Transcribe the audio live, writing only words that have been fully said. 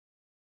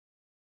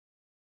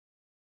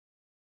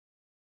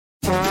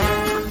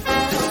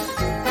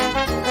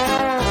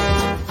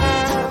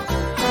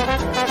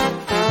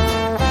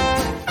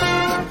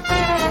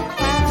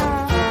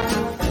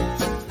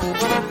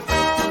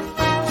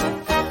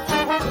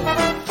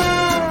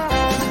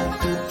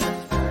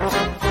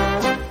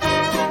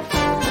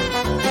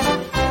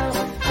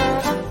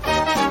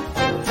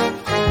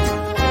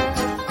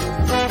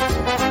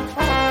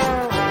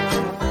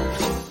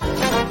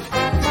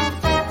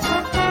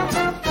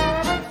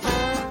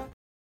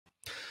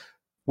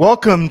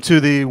Welcome to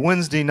the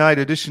Wednesday night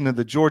edition of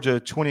the Georgia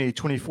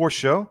 2024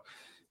 show.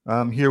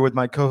 I'm here with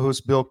my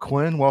co-host, Bill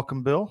Quinn.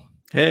 Welcome, Bill.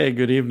 Hey,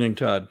 good evening,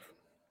 Todd.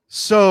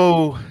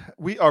 So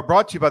we are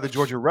brought to you by the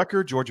Georgia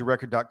Record,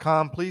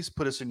 georgiarecord.com. Please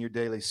put us in your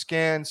daily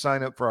scan,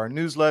 sign up for our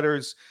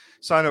newsletters,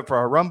 sign up for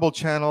our Rumble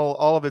channel.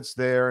 All of it's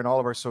there and all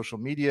of our social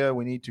media.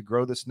 We need to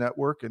grow this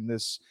network and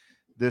this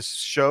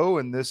show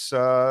and this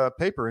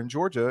paper in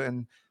Georgia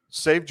and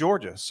save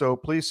Georgia. So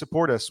please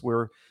support us.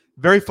 We're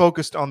very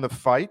focused on the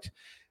fight.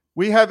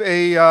 We have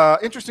a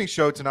interesting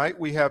show tonight.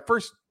 We have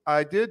first.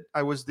 I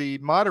was the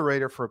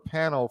moderator for a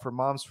panel for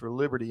Moms for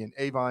Liberty in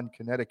Avon,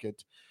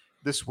 Connecticut,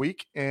 this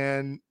week,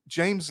 and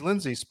James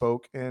Lindsey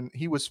spoke, and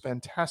he was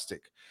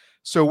fantastic.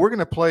 So we're going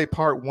to play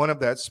part one of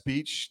that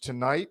speech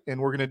tonight,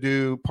 and we're going to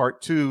do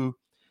part two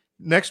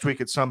next week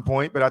at some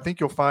point. But I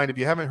think you'll find, if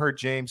you haven't heard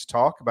James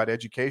talk about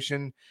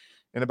education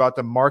and about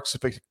the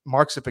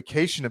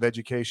Marxification of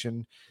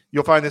education,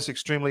 you'll find this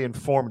extremely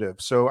informative.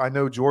 So I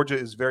know Georgia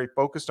is very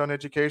focused on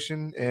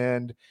education,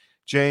 and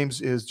James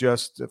is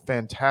just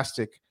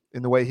fantastic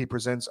in the way he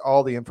presents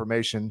all the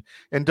information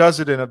and does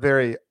it in a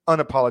very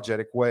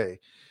unapologetic way.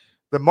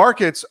 The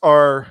markets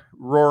are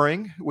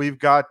roaring. We've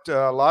got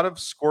a lot of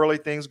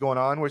squirrely things going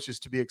on, which is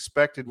to be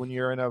expected when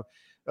you're in a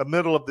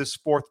middle of this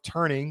fourth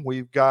turning.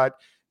 We've got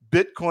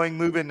Bitcoin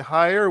moving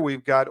higher.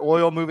 We've got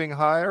oil moving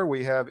higher.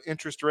 We have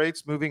interest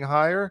rates moving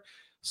higher.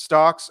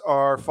 Stocks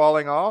are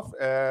falling off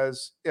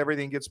as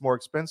everything gets more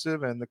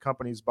expensive and the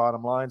company's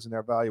bottom lines and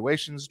their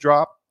valuations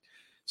drop.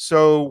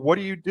 So what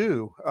do you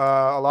do?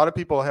 A lot of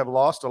people have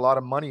lost a lot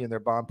of money in their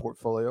bond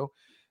portfolio.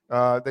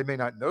 They may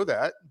not know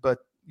that, but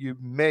you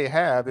may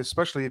have,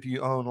 especially if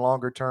you own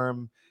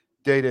longer-term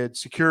dated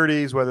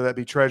securities, whether that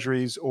be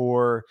treasuries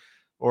or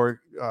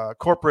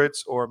corporates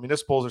or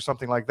municipals or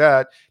something like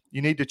that.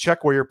 You need to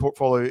check where your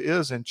portfolio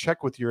is and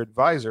check with your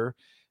advisor.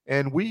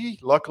 And we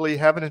luckily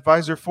have an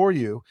advisor for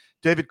you.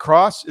 David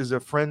Cross is a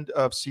friend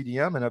of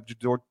CDM and of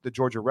the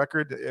Georgia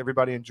Record.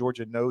 Everybody in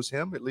Georgia knows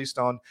him, at least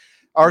on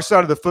our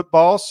side of the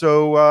football.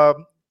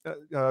 So,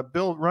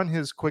 Bill, run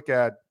his quick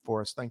ad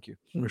for us. Thank you.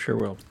 We sure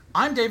will.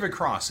 I'm David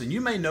Cross, and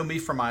you may know me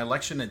from my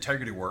election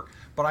integrity work,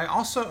 but I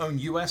also own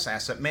U.S.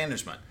 Asset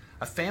Management,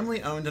 a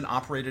family-owned and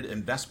operated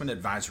investment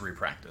advisory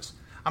practice.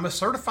 I'm a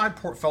certified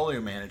portfolio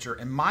manager,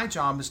 and my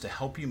job is to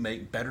help you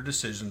make better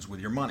decisions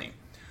with your money.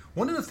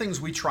 One of the things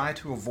we try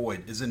to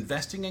avoid is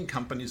investing in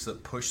companies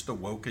that push the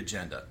woke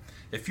agenda.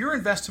 If you're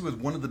invested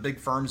with one of the big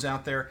firms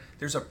out there,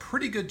 there's a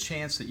pretty good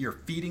chance that you're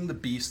feeding the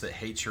beast that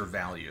hates your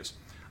values.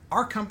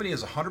 Our company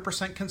is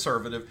 100%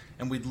 conservative,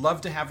 and we'd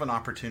love to have an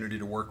opportunity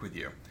to work with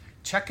you.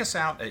 Check us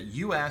out at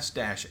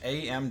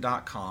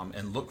us-am.com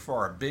and look for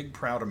our big,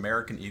 proud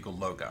American Eagle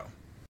logo.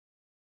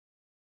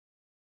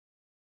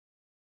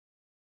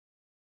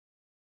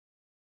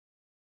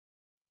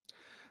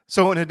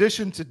 So in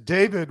addition to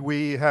David,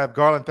 we have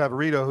Garland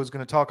Favorito, who's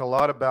going to talk a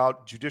lot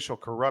about judicial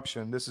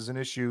corruption. This is an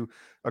issue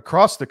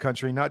across the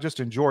country, not just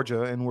in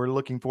Georgia, and we're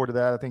looking forward to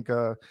that. I think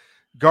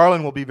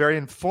Garland will be very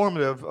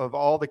informative of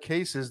all the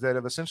cases that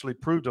have essentially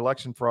proved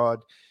election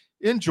fraud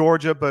in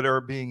Georgia, but are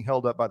being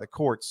held up by the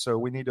courts. So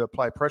we need to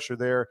apply pressure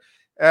there,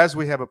 as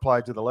we have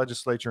applied to the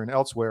legislature and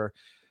elsewhere.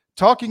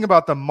 Talking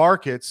about the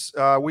markets,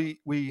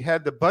 we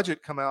had the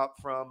budget come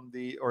out from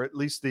or at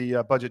least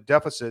the budget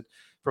deficit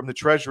from the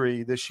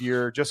Treasury this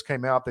year just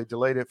came out. They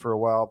delayed it for a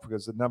while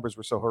because the numbers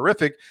were so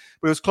horrific,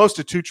 but it was close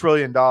to $2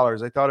 trillion.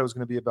 I thought it was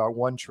going to be about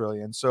 $1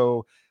 trillion.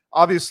 So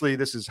obviously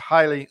this is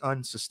highly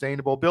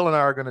unsustainable. Bill and I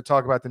are going to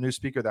talk about the new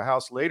Speaker of the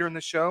House later in the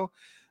show,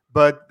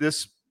 but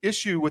this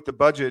issue with the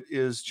budget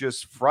is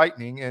just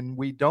frightening, and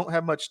we don't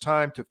have much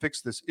time to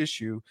fix this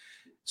issue.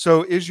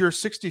 So is your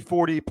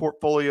 60-40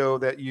 portfolio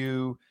that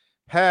you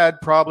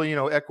had, probably,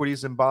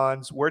 equities and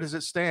bonds, where does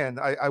it stand?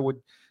 I would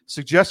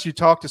suggest you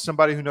talk to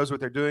somebody who knows what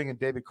they're doing, and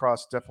David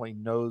Cross definitely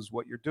knows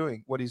what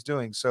he's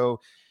doing. So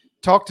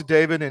talk to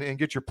David and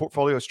get your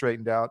portfolio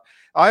straightened out.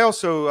 I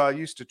also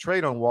used to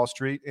trade on Wall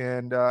Street,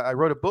 and I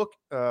wrote a book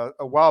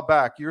a while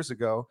back, years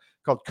ago,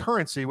 called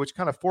Currency, which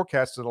kind of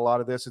forecasted a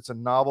lot of this. It's a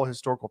novel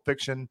historical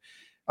fiction.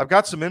 I've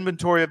got some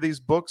inventory of these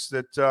books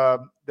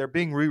that they're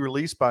being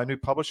re-released by a new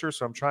publisher,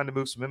 so I'm trying to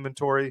move some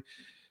inventory.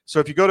 So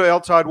if you go to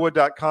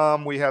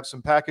ltoddwood.com, we have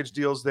some package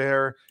deals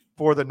there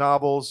for the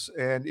novels.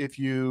 And if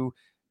you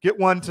get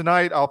one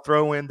tonight, I'll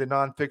throw in the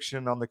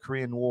nonfiction on the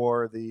Korean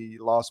War, The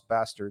Lost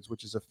Bastards,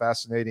 which is a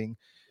fascinating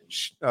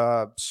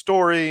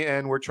story.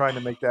 And we're trying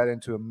to make that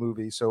into a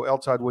movie. So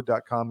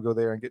ltoddwood.com, go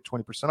there and get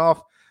 20%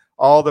 off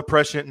all the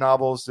prescient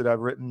novels that I've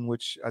written,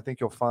 which I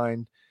think you'll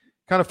find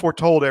kind of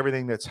foretold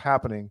everything that's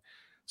happening.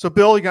 So,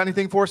 Bill, you got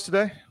anything for us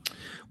today?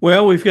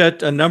 Well, we've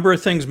got a number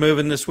of things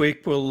moving this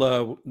week.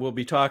 We'll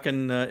be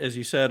talking, as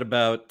you said,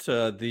 about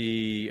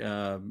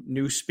the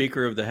new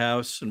Speaker of the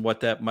House and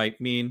what that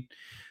might mean.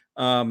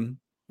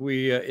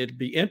 It'd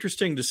be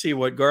interesting to see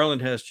what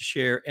Garland has to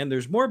share, and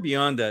there's more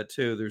beyond that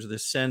too. There's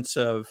this sense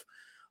of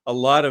a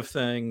lot of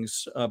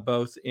things,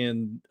 both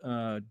in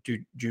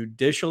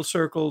judicial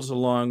circles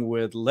along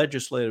with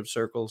legislative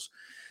circles,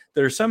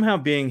 that are somehow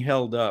being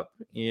held up,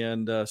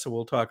 and so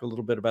we'll talk a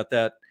little bit about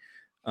that.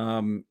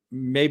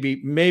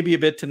 Maybe a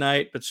bit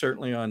tonight, but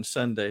certainly on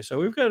Sunday. So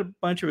we've got a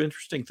bunch of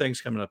interesting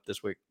things coming up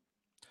this week.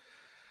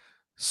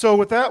 So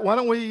with that, why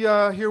don't we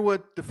hear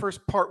what the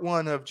first part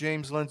one of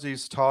James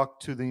Lindsey's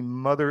talk to the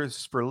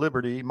Moms for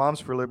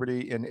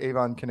Liberty in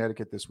Avon,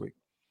 Connecticut this week.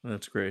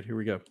 That's great. Here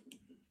we go.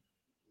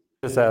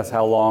 Just asked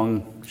how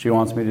long she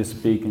wants me to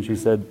speak, and she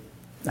said,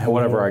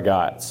 whatever I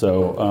got.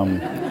 So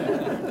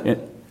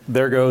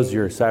there goes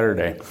your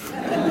Saturday.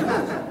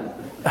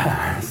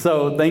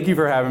 So thank you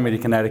for having me to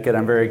Connecticut.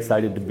 I'm very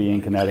excited to be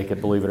in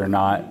Connecticut, believe it or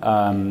not.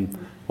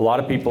 A lot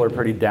of people are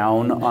pretty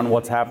down on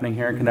what's happening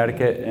here in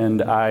Connecticut,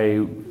 and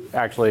I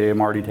actually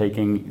am already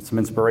taking some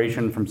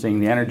inspiration from seeing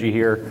the energy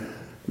here,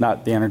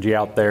 not the energy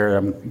out there.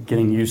 I'm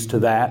getting used to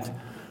that.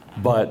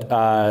 But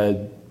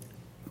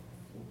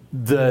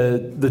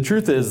the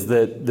truth is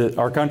that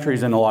our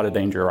country's in a lot of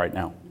danger right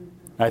now.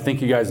 I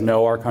think you guys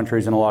know our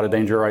country's in a lot of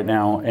danger right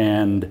now,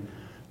 and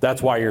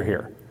that's why you're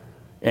here.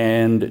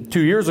 And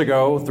 3 years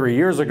ago,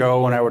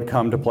 when I would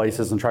come to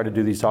places and try to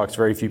do these talks,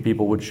 very few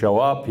people would show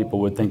up. People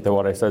would think that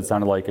what I said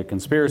sounded like a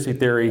conspiracy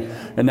theory.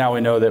 And now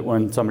we know that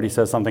when somebody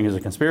says something is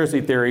a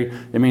conspiracy theory,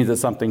 it means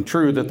it's something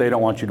true that they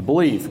don't want you to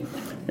believe.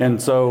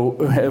 And so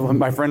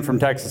my friend from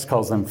Texas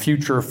calls them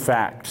future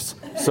facts.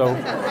 So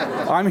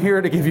I'm here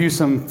to give you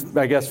some,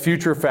 I guess,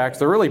 future facts.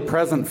 They're really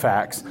present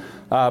facts.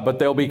 But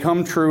they'll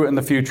become true in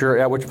the future,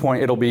 at which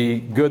point it'll be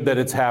good that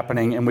it's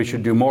happening, and we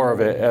should do more of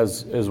it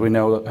as we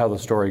know how the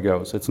story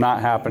goes. It's not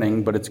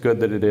happening, but it's good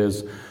that it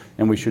is,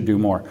 and we should do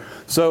more.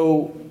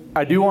 So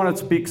I do want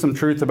to speak some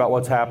truth about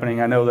what's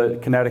happening. I know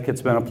that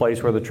Connecticut's been a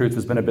place where the truth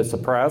has been a bit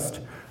suppressed.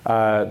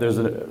 There's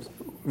a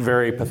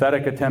very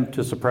pathetic attempt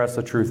to suppress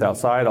the truth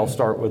outside. I'll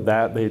start with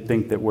that. They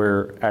think that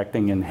we're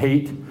acting in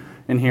hate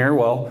in here.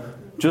 Well,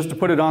 just to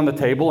put it on the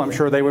table, I'm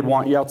sure they would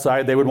want you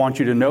outside. They would want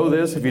you to know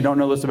this. If you don't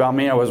know this about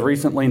me, I was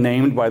recently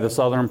named by the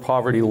Southern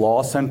Poverty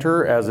Law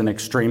Center as an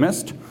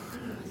extremist.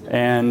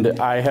 And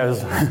I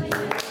have,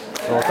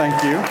 well,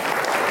 thank you.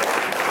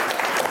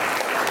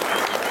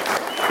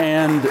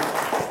 And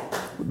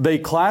they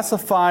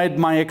classified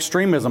my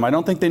extremism. I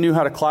don't think they knew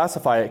how to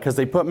classify it because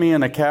they put me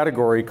in a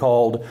category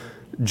called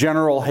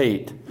general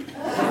hate.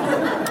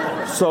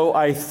 So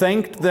I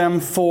thanked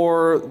them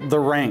for the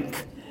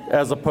rank,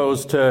 as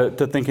opposed to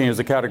thinking as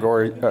a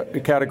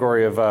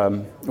category of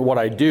what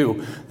I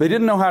do. They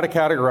didn't know how to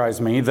categorize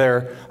me.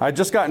 I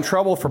just got in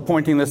trouble for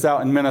pointing this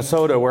out in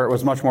Minnesota, where it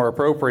was much more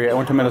appropriate. I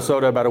went to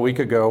Minnesota about a week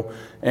ago,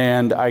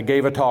 and I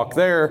gave a talk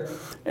there,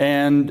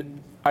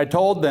 and I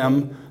told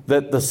them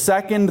that the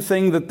second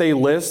thing that they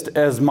list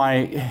as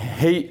my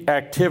hate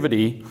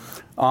activity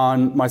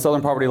on my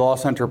Southern Poverty Law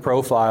Center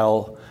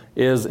profile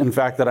is, in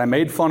fact, that I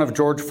made fun of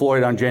George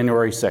Floyd on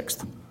January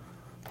 6th.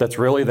 That's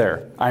really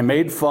there. I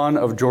made fun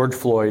of George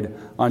Floyd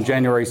on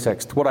January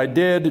 6th. What I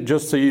did,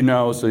 just so you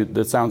know, so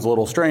that sounds a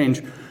little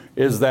strange,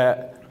 is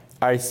that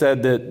I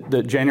said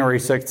that January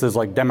 6th is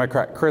like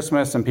Democrat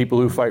Christmas, and people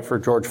who fight for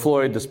George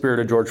Floyd, the spirit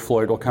of George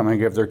Floyd, will come and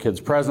give their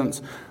kids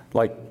presents.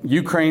 Like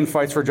Ukraine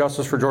fights for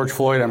justice for George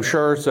Floyd, I'm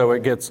sure, so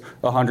it gets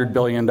 $100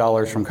 billion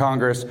from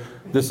Congress.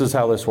 This is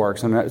how this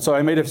works. And so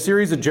I made a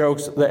series of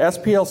jokes. The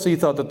SPLC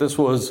thought that this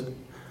was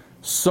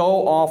so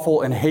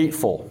awful and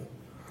hateful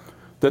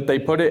that they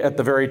put it at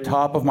the very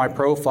top of my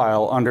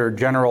profile under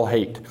general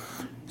hate.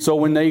 So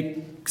when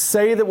they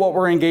say that what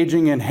we're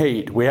engaging in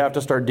hate, we have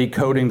to start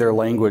decoding their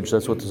language.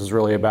 That's what this is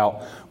really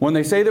about. When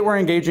they say that we're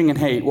engaging in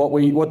hate,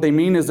 what they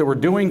mean is that we're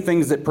doing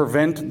things that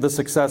prevent the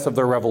success of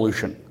their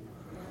revolution.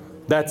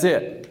 That's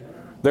it.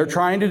 They're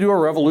trying to do a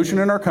revolution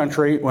in our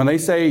country. When they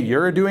say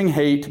you're doing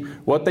hate,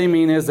 what they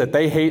mean is that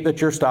they hate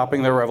that you're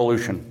stopping their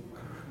revolution.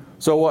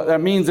 So what that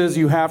means is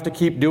you have to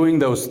keep doing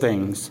those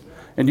things.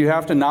 And you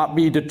have to not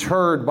be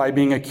deterred by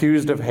being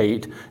accused of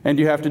hate. And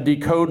you have to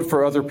decode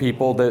for other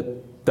people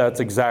that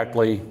that's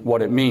exactly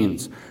what it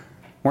means.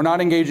 We're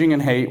not engaging in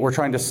hate. We're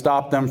trying to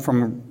stop them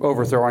from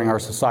overthrowing our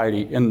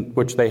society, in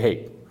which they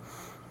hate.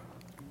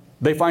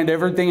 They find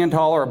everything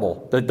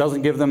intolerable that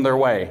doesn't give them their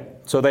way.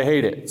 So they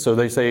hate it. So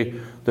they say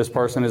this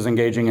person is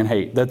engaging in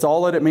hate. That's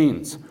all that it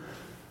means.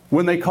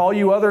 When they call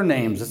you other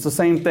names, it's the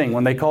same thing.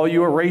 When they call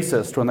you a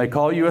racist, when they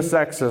call you a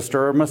sexist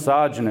or a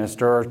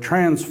misogynist or a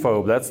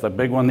transphobe, that's the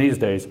big one these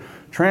days.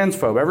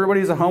 Transphobe,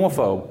 everybody's a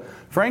homophobe.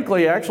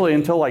 Frankly, actually,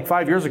 until like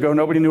 5 years ago,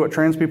 nobody knew what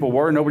trans people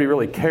were. Nobody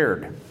really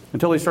cared.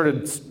 Until they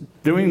started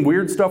doing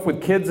weird stuff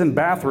with kids in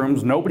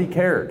bathrooms, nobody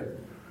cared.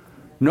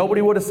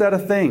 Nobody would have said a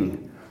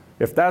thing.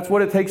 If that's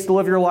what it takes to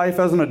live your life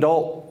as an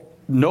adult,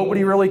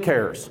 nobody really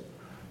cares.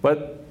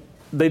 But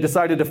they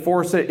decided to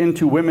force it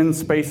into women's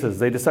spaces.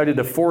 They decided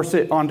to force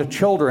it onto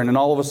children, and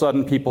all of a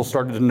sudden people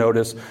started to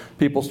notice,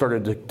 people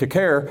started to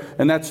care,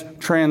 and that's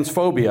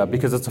transphobia,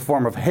 because it's a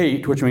form of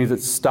hate, which means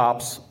it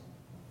stops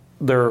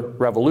their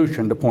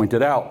revolution to point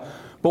it out.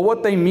 But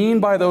what they mean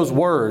by those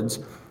words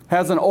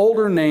has an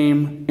older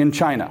name in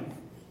China.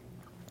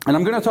 And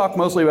I'm going to talk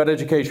mostly about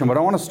education, but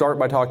I want to start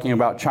by talking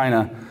about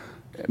China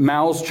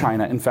Mao's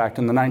China, in fact,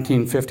 in the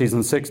 1950s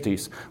and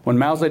 60s, when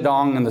Mao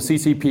Zedong and the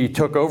CCP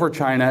took over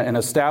China and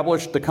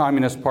established the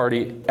Communist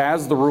Party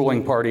as the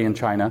ruling party in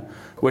China,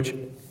 which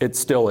it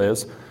still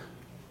is,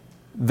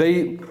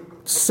 they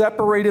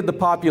separated the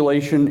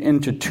population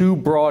into two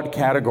broad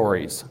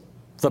categories: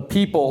 the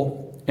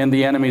people and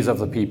the enemies of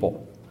the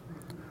people.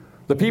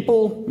 The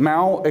people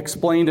Mao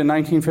explained in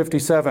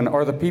 1957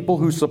 are the people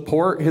who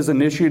support his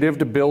initiative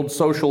to build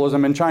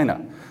socialism in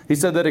China. He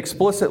said that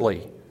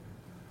explicitly.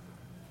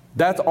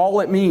 That's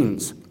all it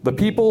means. The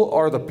people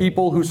are the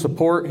people who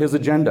support his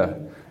agenda.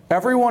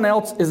 Everyone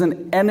else is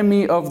an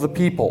enemy of the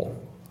people.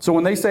 So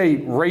when they say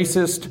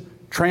racist,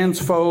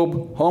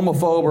 transphobe,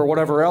 homophobe, or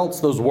whatever else,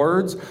 those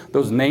words,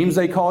 those names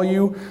they call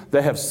you,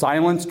 that have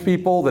silenced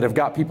people, that have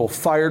got people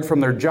fired from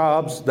their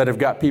jobs, that have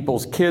got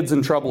people's kids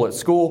in trouble at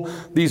school,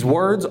 these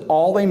words,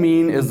 all they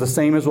mean is the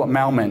same as what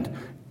Mao meant: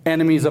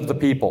 enemies of the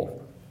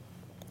people.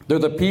 They're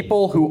the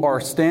people who are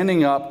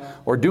standing up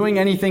or doing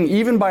anything,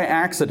 even by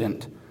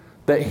accident,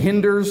 that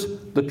hinders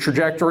the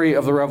trajectory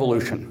of the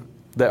revolution,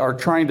 that are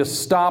trying to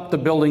stop the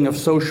building of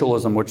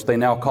socialism, which they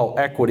now call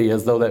equity,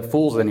 as though that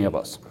fools any of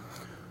us.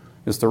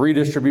 It's the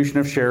redistribution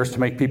of shares to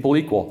make people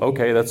equal.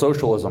 Okay, that's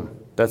socialism.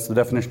 That's the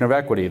definition of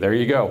equity. There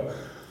you go.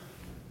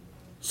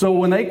 So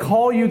when they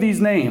call you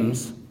these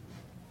names,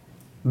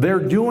 they're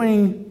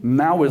doing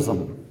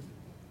Maoism.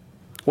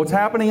 What's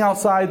happening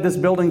outside this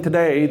building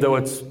today, though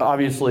it's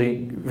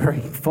obviously very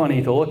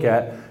funny to look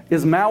at,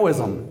 is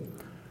Maoism.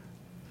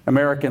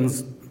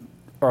 Americans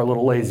are a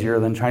little lazier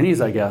than Chinese,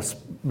 I guess,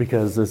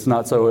 because it's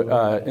not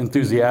so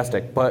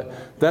enthusiastic. But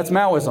that's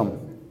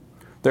Maoism.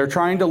 They're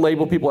trying to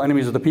label people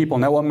enemies of the people.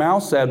 Now, what Mao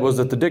said was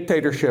that the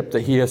dictatorship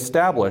that he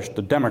established,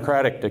 the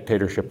democratic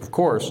dictatorship, of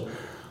course,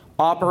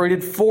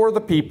 operated for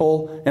the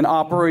people and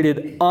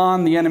operated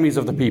on the enemies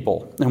of the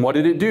people. And what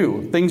did it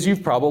do? Things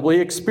you've probably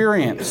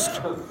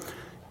experienced.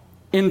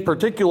 In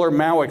particular,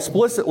 Mao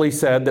explicitly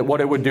said that what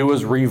it would do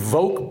is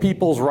revoke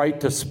people's right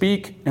to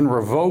speak and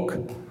revoke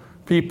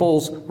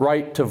people's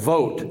right to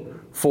vote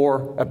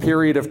for a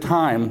period of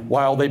time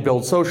while they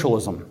build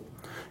socialism.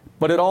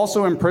 But it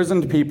also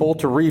imprisoned people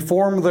to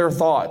reform their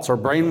thoughts or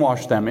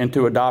brainwash them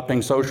into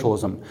adopting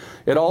socialism.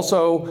 It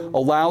also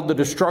allowed the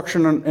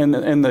destruction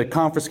and the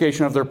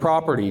confiscation of their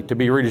property to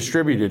be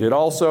redistributed. It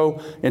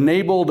also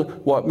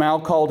enabled what Mao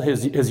called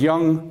his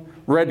young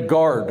Red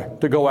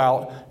Guard to go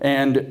out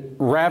and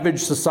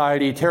ravage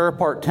society, tear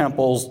apart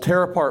temples,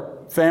 tear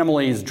apart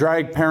families,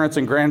 drag parents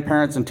and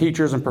grandparents and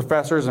teachers and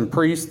professors and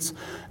priests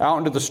out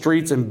into the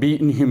streets and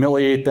beat and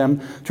humiliate them,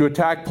 to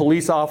attack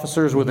police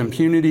officers with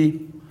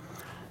impunity.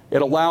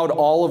 It allowed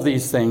all of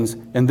these things,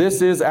 and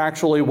this is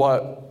actually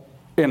what,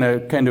 in a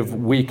kind of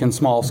weak and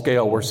small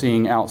scale, we're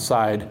seeing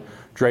outside,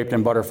 draped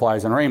in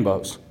butterflies and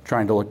rainbows,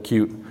 trying to look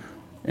cute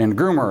in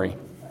groomery.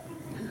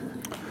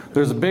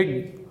 There's a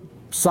big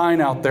sign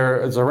out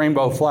there, it's a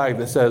rainbow flag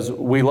that says,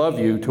 "We love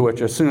you," to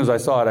which as soon as I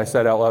saw it, I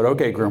said out loud,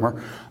 "Okay,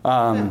 groomer."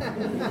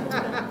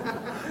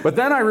 But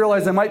then I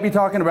realized they might be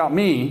talking about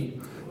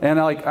me, and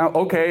I'm like,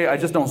 okay, I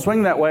just don't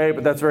swing that way,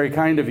 but that's very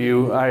kind of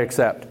you, I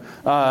accept.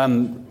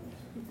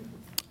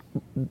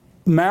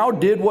 Mao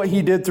did what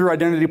he did through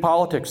identity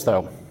politics,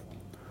 though.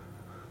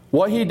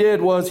 What he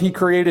did was he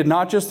created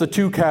not just the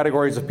two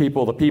categories of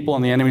people, the people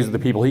and the enemies of the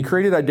people. He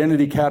created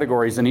identity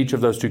categories in each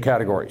of those two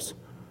categories.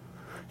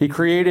 He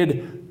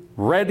created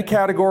red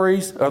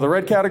categories, the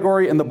red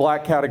category and the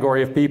black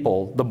category of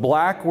people. The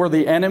black were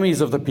the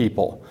enemies of the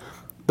people.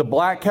 The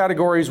black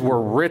categories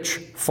were rich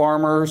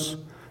farmers,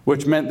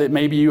 which meant that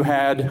maybe you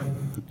had,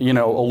 a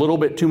little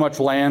bit too much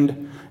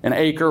land. An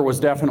acre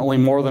was definitely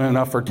more than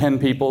enough for 10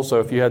 people,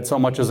 so if you had so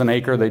much as an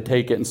acre, they'd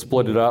take it and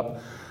split it up.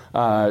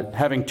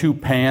 Having two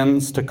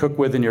pans to cook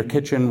with in your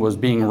kitchen was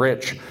being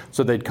rich,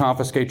 so they'd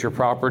confiscate your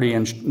property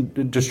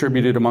and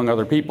distribute it among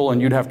other people,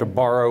 and you'd have to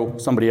borrow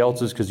somebody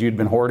else's because you'd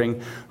been hoarding.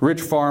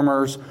 Rich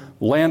farmers,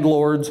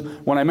 landlords.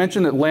 When I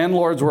mentioned that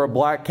landlords were a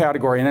black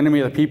category, an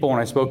enemy of the people, when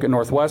I spoke at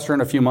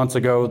Northwestern a few months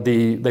ago,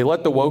 they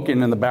let the woke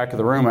in the back of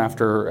the room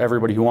after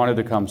everybody who wanted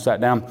to come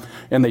sat down,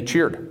 and they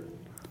cheered.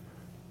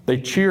 They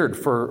cheered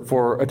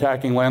for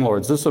attacking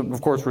landlords. This,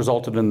 of course,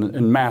 resulted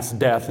in mass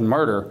death and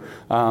murder,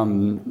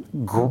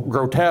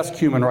 grotesque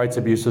human rights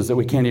abuses that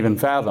we can't even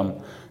fathom.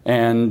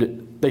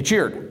 And they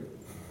cheered.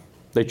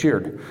 They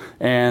cheered.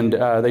 And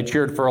they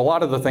cheered for a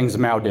lot of the things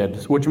Mao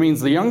did, which means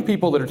the young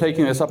people that are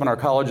taking this up in our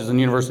colleges and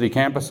university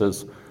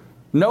campuses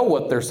know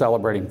what they're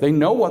celebrating. They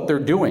know what they're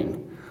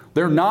doing.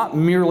 They're not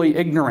merely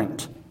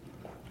ignorant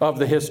of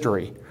the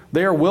history.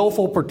 They are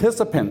willful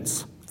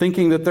participants,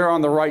 thinking that they're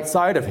on the right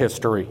side of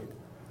history.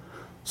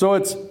 So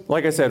it's,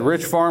 like I said,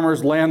 rich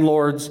farmers,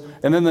 landlords,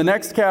 and then the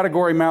next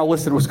category Mao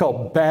listed was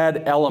called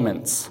bad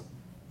elements.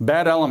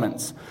 Bad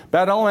elements.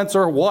 Bad elements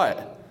are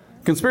what?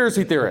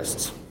 Conspiracy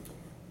theorists.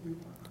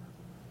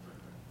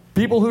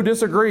 People who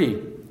disagree,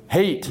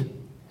 hate,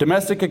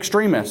 domestic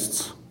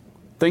extremists,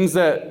 things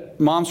that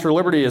Moms for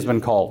Liberty has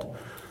been called.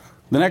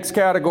 The next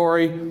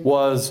category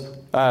was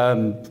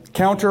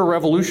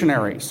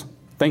counter-revolutionaries.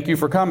 Thank you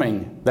for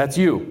coming. That's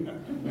you.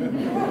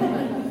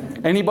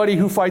 Anybody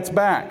who fights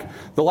back.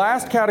 The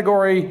last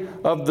category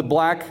of the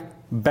black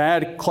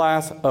bad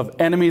class of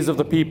enemies of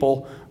the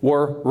people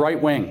were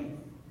right wing.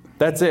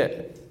 That's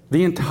it.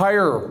 The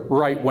entire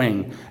right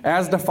wing,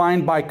 as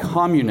defined by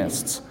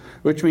communists,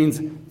 which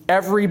means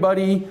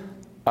everybody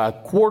a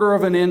quarter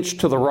of an inch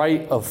to the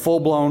right of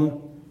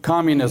full-blown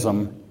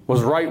communism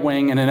was right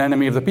wing and an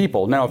enemy of the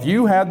people. Now, if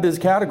you had these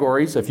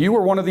categories, if you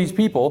were one of these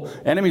people,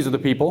 enemies of the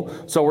people,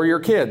 so were your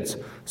kids,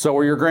 so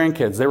were your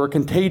grandkids. They were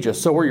contagious.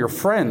 So were your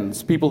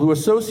friends, people who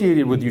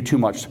associated with you too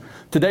much.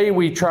 Today,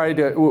 they try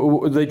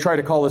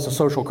to call this a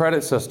social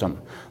credit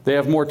system. They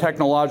have more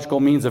technological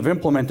means of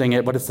implementing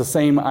it, but it's the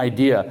same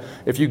idea.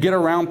 If you get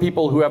around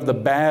people who have the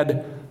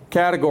bad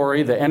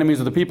category, the enemies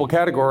of the people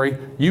category,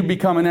 you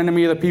become an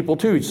enemy of the people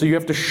too. So you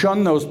have to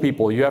shun those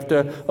people. You have to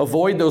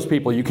avoid those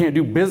people. You can't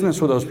do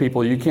business with those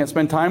people. You can't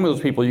spend time with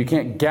those people. You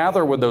can't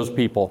gather with those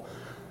people.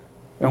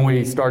 And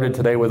we started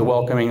today with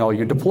welcoming all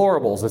you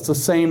deplorables. It's the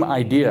same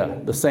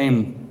idea, the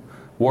same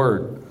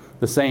word,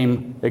 the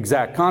same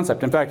exact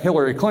concept. In fact,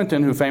 Hillary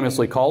Clinton, who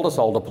famously called us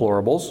all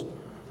deplorables,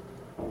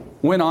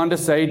 went on to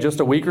say just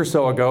a week or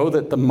so ago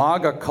that the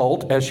MAGA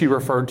cult, as she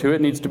referred to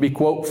it, needs to be,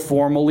 quote,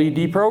 formally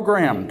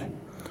deprogrammed.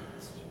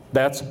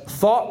 That's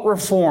thought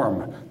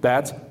reform.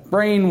 That's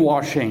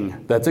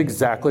brainwashing. That's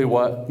exactly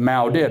what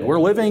Mao did. We're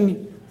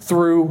living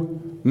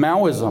through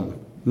Maoism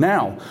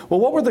now.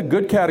 Well, what were the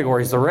good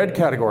categories, the red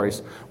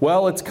categories?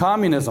 Well, it's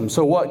communism.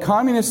 So what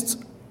communists,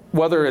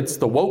 whether it's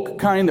the woke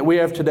kind that we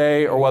have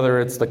today or whether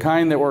it's the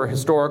kind that were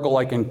historical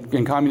like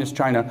in communist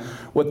China,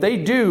 what they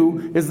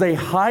do is they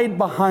hide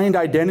behind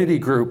identity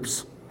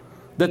groups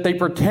that they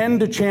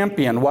pretend to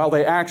champion while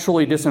they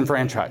actually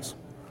disenfranchise.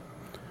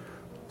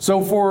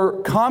 So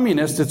for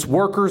communists, it's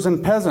workers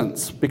and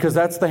peasants, because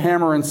that's the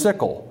hammer and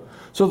sickle.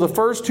 So the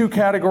first two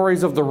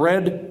categories of the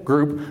red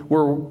group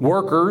were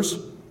workers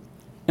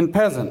and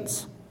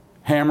peasants,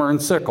 hammer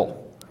and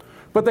sickle.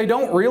 But they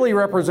don't really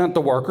represent the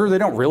worker. They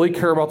don't really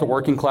care about the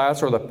working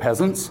class or the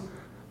peasants.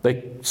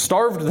 They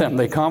starved them.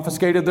 They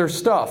confiscated their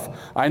stuff.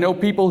 I know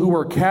people who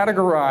were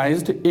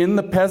categorized in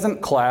the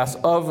peasant class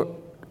of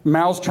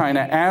Mao's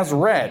China as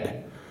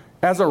red,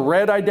 as a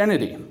red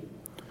identity.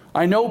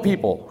 I know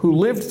people who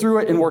lived through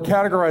it and were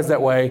categorized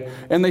that way,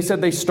 and they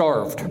said they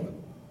starved.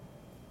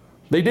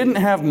 They didn't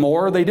have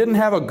more. They didn't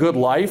have a good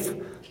life.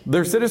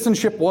 Their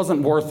citizenship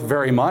wasn't worth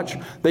very much.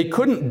 They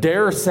couldn't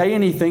dare say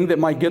anything that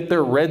might get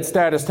their red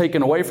status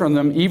taken away from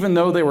them, even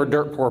though they were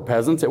dirt poor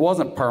peasants. It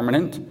wasn't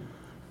permanent.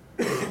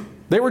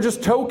 They were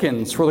just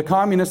tokens for the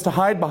communists to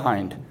hide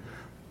behind.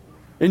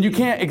 And you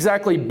can't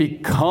exactly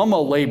become a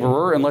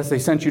laborer unless they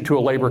sent you to a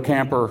labor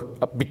camp, or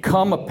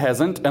become a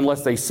peasant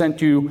unless they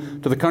sent you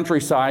to the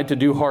countryside to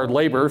do hard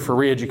labor for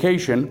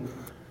re-education.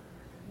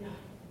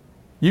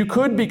 You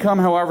could become,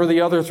 however,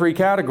 the other three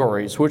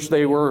categories, which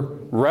they were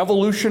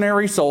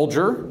revolutionary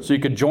soldier, so you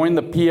could join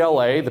the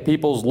PLA, the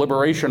People's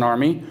Liberation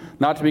Army,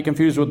 not to be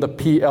confused with the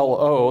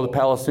PLO, the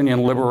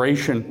Palestinian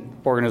Liberation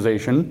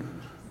Organization.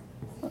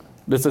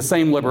 It's the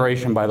same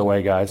liberation, by the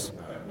way, guys.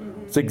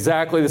 It's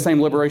exactly the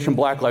same liberation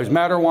Black Lives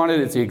Matter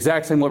wanted. It's the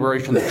exact same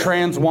liberation the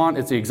trans want.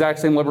 It's the exact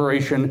same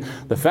liberation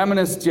the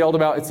feminists yelled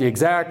about. It's the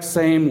exact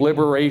same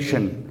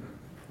liberation.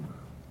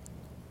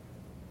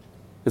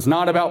 It's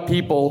not about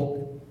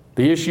people.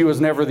 The issue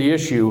is never the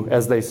issue,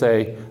 as they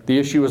say. The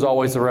issue is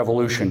always the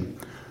revolution.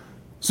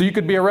 So you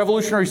could be a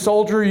revolutionary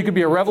soldier. You could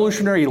be a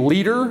revolutionary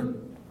leader.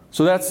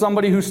 So that's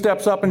somebody who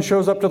steps up and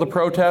shows up to the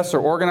protests, or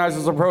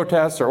organizes a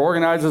protest, or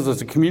organizes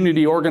as a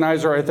community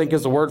organizer, I think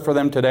is the word for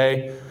them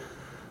today.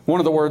 One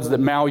of the words that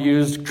Mao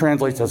used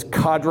translates as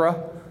cadre,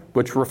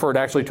 which referred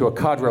actually to a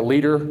cadre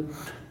leader.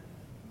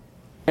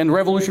 And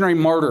revolutionary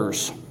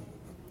martyrs.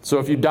 So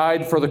if you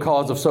died for the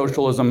cause of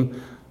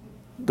socialism,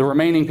 the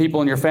remaining people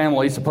in your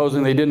family,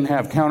 supposing they didn't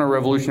have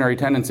counter-revolutionary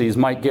tendencies,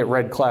 might get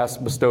red class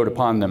bestowed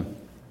upon them.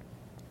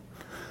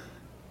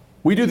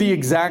 We do the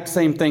exact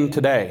same thing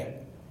today.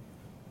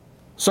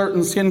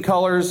 Certain skin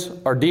colors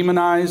are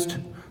demonized.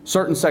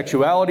 Certain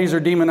sexualities are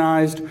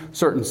demonized,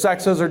 certain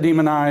sexes are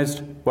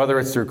demonized, whether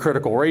it's through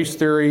critical race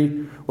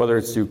theory, whether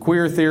it's through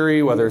queer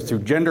theory, whether it's through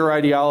gender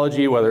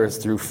ideology, whether it's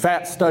through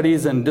fat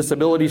studies and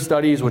disability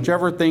studies,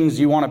 whichever things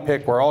you want to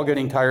pick, we're all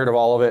getting tired of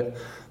all of it.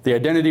 The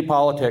identity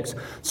politics.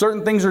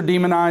 Certain things are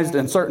demonized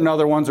and certain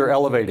other ones are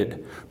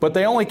elevated. But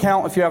they only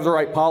count if you have the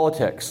right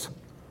politics.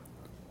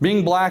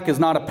 Being black is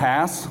not a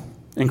pass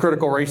in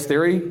critical race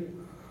theory.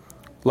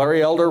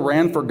 Larry Elder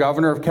ran for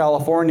governor of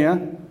California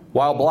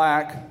while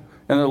black,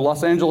 and the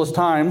Los Angeles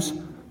Times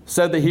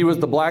said that he was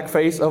the black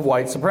face of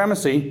white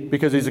supremacy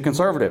because he's a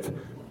conservative.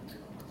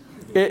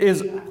 It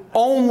is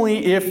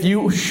only if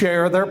you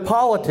share their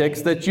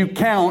politics that you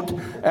count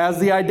as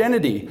the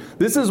identity.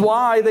 This is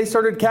why they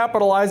started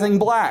capitalizing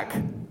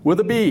black with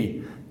a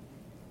B.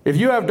 If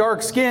you have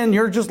dark skin,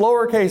 you're just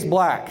lowercase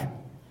black.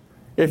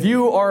 If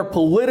you are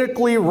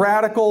politically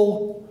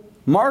radical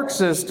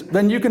Marxist,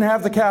 then you can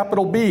have the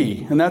capital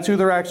B, and that's who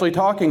they're actually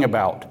talking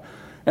about.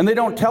 And they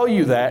don't tell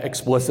you that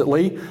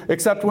explicitly,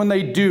 except when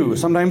they do.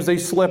 Sometimes they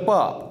slip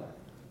up.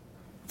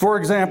 For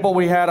example,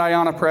 we had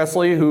Ayanna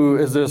Pressley, who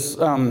is this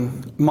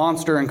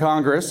monster in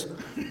Congress,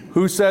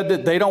 who said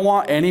that they don't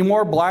want any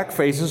more black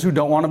faces who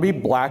don't want to be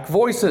black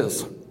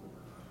voices.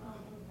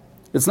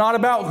 It's not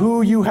about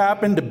who you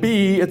happen to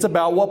be, it's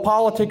about what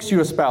politics you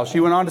espouse.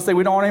 She went on to say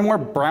we don't want any more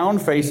brown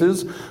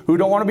faces who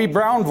don't want to be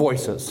brown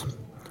voices.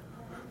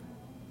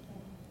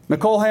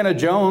 Nicole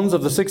Hannah-Jones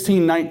of the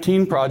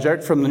 1619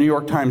 Project from the New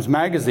York Times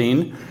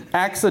Magazine,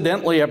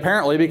 accidentally,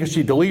 apparently, because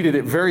she deleted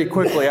it very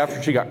quickly after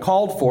she got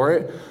called for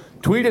it,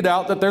 tweeted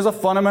out that there's a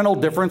fundamental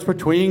difference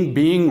between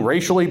being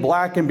racially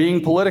black and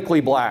being politically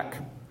black.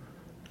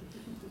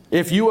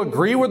 If you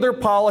agree with their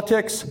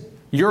politics,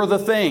 you're the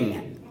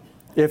thing.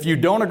 If you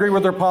don't agree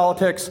with their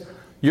politics,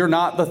 you're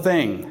not the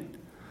thing.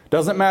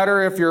 Doesn't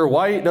matter if you're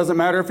white, doesn't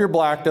matter if you're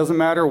black, doesn't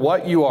matter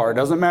what you are,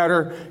 doesn't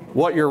matter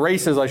what your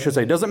race is, I should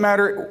say. Doesn't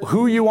matter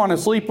who you want to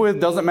sleep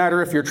with, doesn't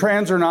matter if you're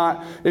trans or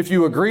not. If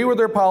you agree with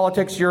their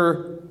politics,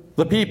 you're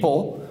the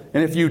people.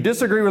 And if you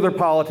disagree with their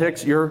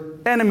politics, you're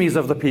enemies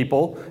of the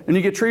people, and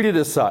you get treated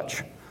as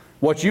such.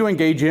 What you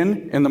engage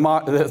in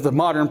the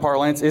modern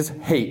parlance, is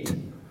hate.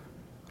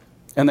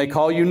 And they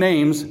call you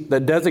names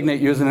that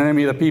designate you as an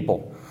enemy of the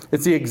people.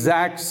 It's the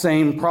exact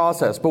same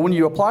process. But when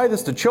you apply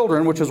this to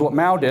children, which is what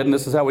Mao did, and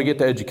this is how we get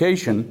to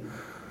education,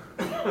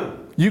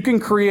 you can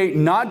create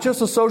not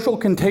just a social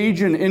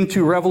contagion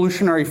into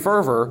revolutionary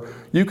fervor,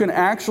 you can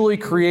actually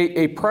create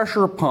a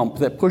pressure pump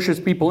that pushes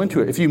people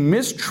into it. If you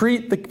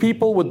mistreat the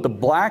people with the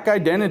black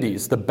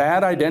identities, the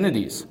bad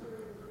identities,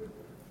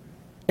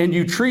 and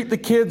you treat the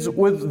kids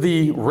with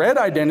the red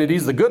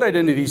identities, the good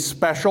identities,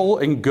 special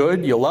and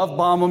good, you love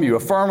bomb them, you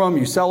affirm them,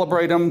 you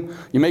celebrate them,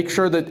 you make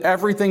sure that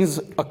everything's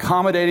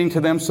accommodating to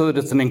them so that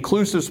it's an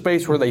inclusive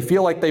space where they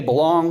feel like they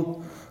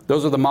belong,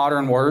 those are the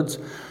modern words,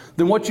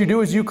 then what you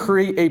do is you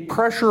create a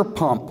pressure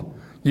pump.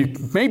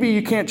 Maybe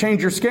you can't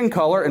change your skin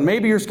color, and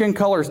maybe your skin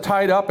color is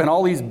tied up in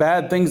all these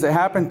bad things that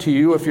happen to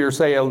you if you're,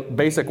 say, a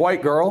basic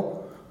white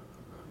girl,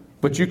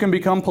 but you can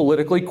become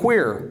politically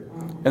queer.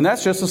 And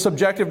that's just a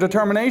subjective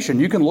determination.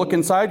 You can look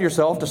inside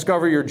yourself,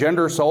 discover your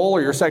gender, soul,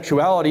 or your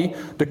sexuality,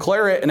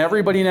 declare it, and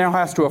everybody now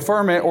has to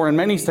affirm it, or in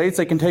many states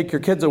they can take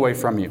your kids away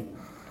from you.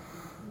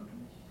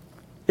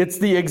 It's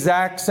the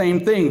exact same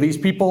thing. These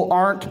people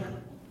aren't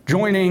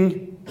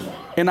joining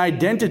an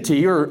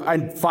identity or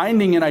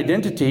finding an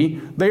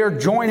identity. They are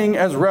joining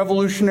as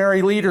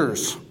revolutionary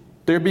leaders.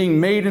 They're being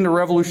made into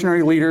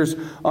revolutionary leaders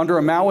under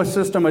a Maoist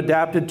system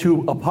adapted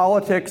to a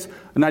politics,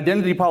 an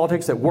identity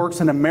politics that works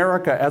in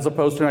America as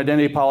opposed to an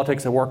identity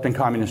politics that worked in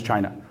communist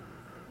China.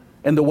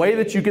 And the way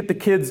that you get the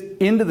kids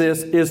into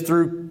this is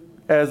through,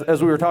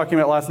 as we were talking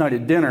about last night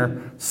at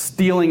dinner,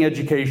 stealing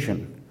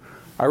education.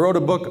 I wrote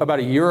a book about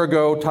a year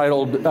ago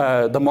titled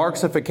The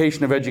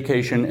Marxification of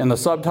Education, and the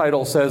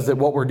subtitle says that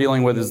what we're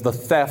dealing with is the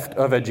theft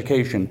of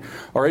education.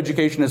 Our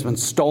education has been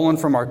stolen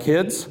from our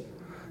kids,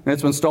 and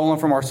it's been stolen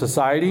from our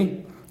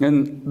society,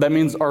 and that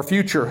means our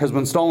future has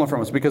been stolen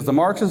from us, because the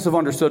Marxists have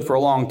understood for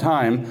a long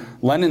time,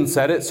 Lenin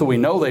said it, so we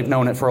know they've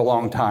known it for a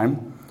long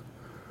time,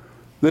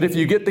 that if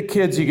you get the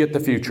kids, you get the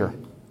future.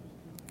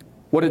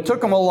 What it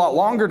took them a lot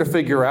longer to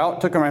figure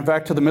out, took them in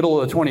fact to the middle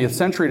of the 20th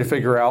century to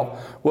figure out,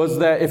 was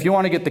that if you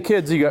want to get the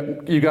kids, you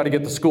got to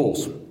get the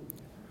schools.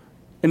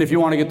 And if you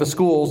want to get the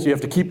schools, you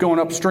have to keep going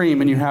upstream,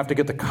 and you have to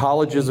get the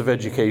colleges of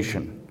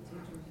education,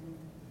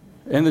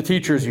 and the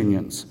teachers'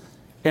 unions,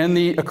 and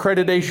the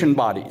accreditation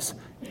bodies.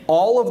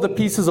 All of the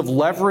pieces of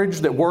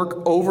leverage that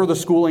work over the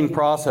schooling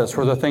process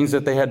were the things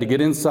that they had to get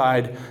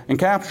inside and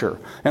capture.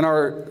 And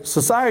our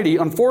society,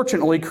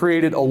 unfortunately,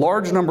 created a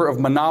large number of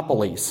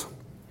monopolies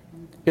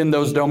in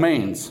those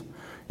domains.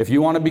 If you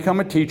want to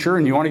become a teacher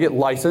and you want to get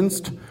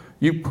licensed,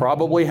 you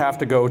probably have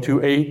to go to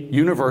a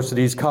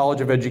university's college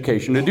of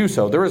education to do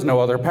so. There is no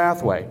other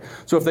pathway.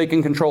 So if they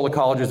can control the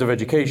colleges of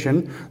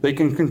education, they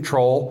can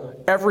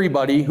control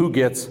everybody who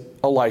gets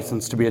a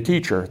license to be a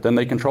teacher. Then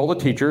they control the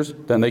teachers,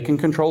 then they can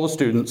control the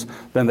students,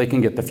 then they can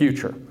get the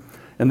future.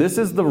 And this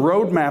is the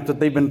roadmap that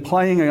they've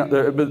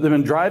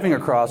been driving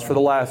across for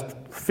the last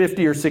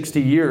 50 or 60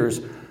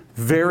 years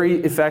very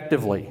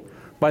effectively.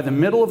 By the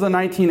middle of the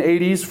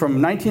 1980s, from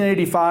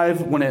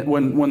 1985,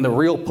 when the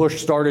real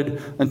push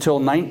started, until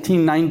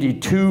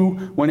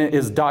 1992, when it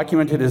is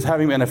documented as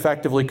having been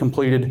effectively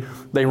completed,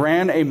 they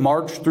ran a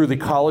march through the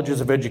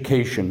colleges of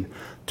education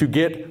to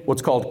get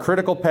what's called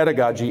critical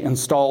pedagogy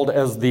installed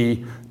as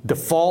the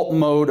default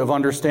mode of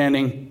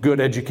understanding good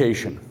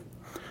education.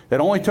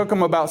 It only took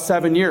them about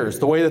 7 years.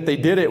 The way that they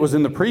did it was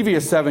in the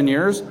previous 7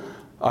 years,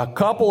 a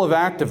couple of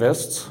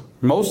activists,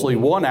 mostly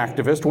one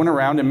activist, went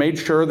around and made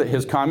sure that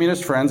his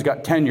communist friends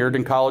got tenured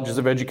in colleges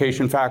of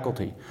education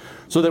faculty,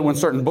 so that when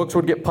certain books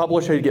would get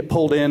published, they'd get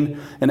pulled in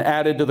and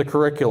added to the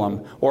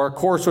curriculum, or a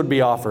course would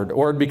be offered,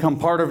 or it'd become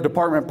part of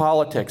department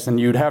politics, and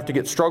you'd have to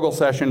get struggle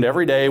sessioned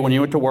every day when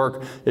you went to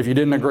work if you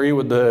didn't agree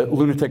with the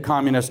lunatic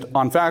communist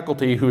on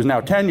faculty who's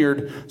now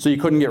tenured, so you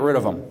couldn't get rid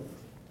of him.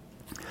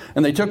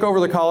 And they took over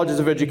the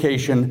colleges of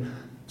education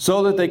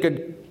so that they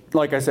could,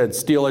 like I said,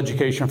 steal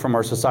education from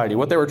our society.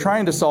 What they were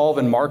trying to solve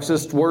in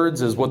Marxist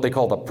words is what they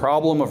call the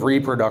problem of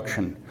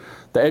reproduction.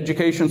 The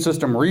education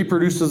system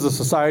reproduces the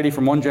society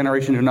from one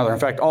generation to another. In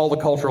fact, all the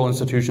cultural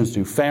institutions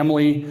do.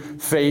 Family,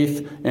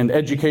 faith, and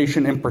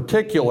education in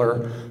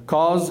particular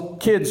cause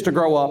kids to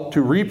grow up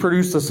to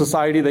reproduce the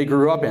society they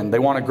grew up in. They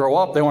want to grow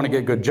up, they want to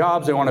get good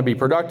jobs, they want to be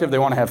productive, they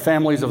want to have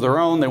families of their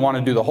own, they want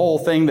to do the whole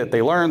thing that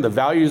they learned, the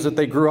values that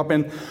they grew up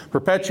in,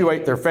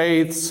 perpetuate their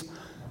faiths.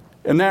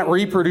 And that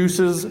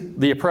reproduces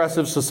the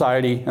oppressive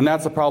society, and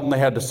that's the problem they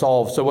had to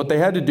solve. So what they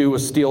had to do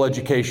was steal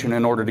education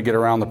in order to get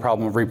around the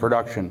problem of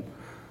reproduction.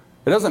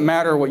 It doesn't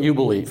matter what you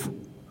believe,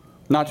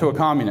 not to a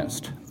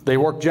communist. They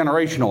work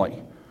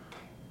generationally.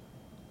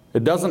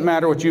 It doesn't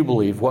matter what you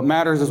believe. What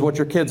matters is what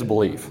your kids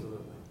believe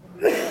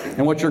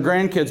and what your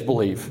grandkids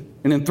believe.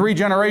 And in 3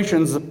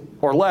 generations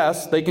or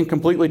less, they can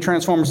completely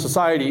transform a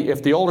society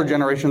if the older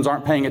generations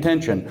aren't paying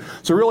attention.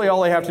 So really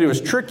all they have to do is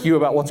trick you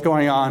about what's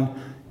going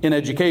on in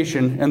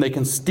education, and they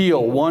can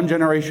steal one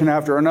generation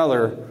after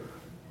another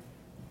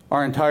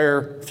our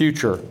entire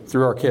future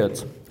through our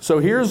kids. So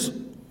here's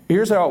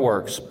how it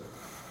works.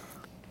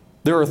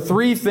 There are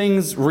 3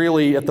 things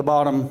really at the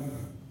bottom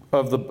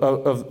of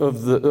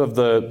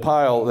the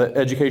pile that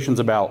education's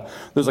about.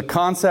 There's a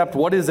concept.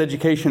 What is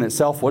education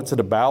itself? What's it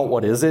about?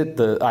 What is it?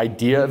 The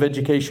idea of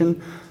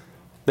education.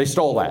 They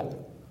stole that.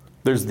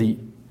 There's the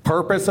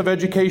purpose of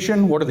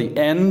education. What are the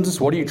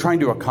ends? What are you trying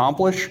to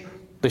accomplish?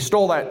 They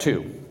stole that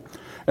too.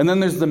 And then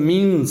there's the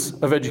means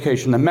of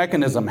education, the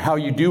mechanism, how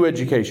you do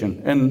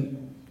education.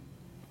 And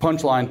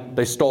punchline,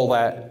 they stole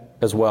that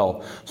as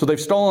well. So they've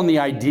stolen the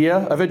idea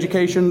of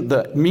education,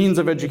 the means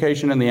of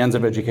education, and the ends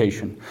of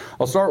education.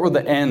 I'll start with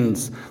the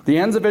ends. The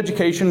ends of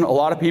education, a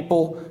lot of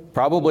people,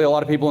 probably a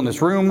lot of people in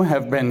this room,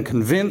 have been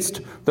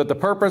convinced that the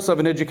purpose of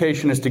an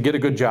education is to get a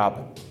good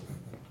job.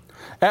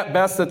 At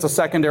best, that's a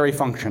secondary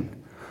function.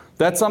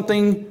 That's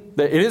something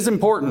that it is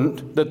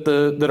important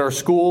that our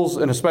schools,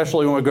 and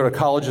especially when we go to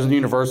colleges and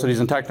universities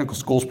and technical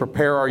schools,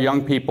 prepare our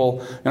young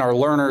people and our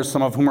learners,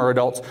 some of whom are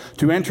adults,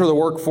 to enter the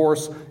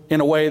workforce in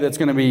a way that's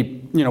going to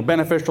be,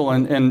 beneficial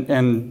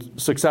and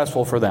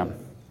successful for them.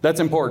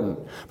 That's important.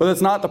 But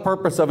that's not the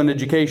purpose of an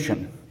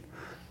education.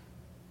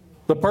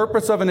 The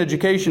purpose of an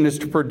education is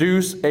to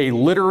produce a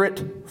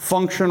literate,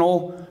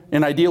 functional,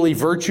 and ideally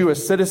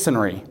virtuous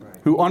citizenry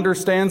who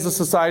understands the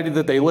society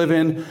that they live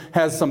in,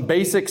 has some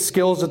basic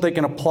skills that they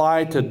can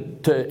apply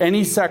to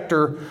any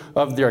sector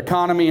of their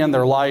economy and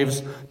their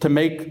lives to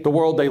make the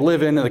world they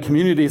live in and the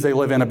communities they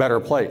live in a better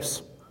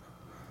place.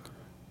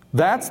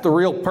 That's the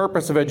real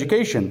purpose of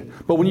education.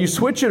 But when you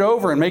switch it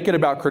over and make it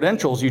about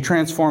credentials, you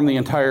transform the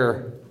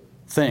entire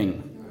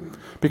thing.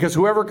 Because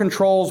whoever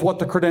controls what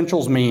the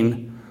credentials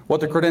mean,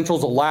 what the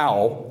credentials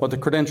allow, what the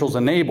credentials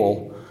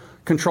enable,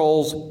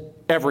 controls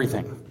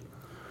everything.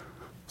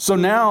 So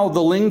now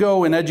the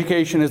lingo in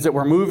education is that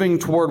we're moving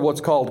toward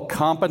what's called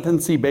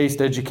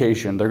competency-based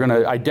education. They're going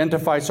to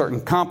identify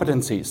certain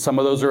competencies. Some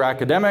of those are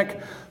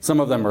academic, some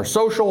of them are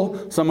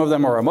social, some of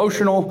them are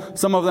emotional,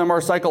 some of them are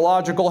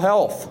psychological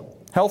health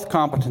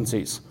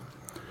competencies.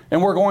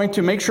 And we're going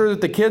to make sure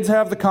that the kids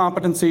have the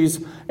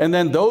competencies, and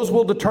then those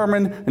will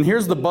determine, and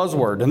here's the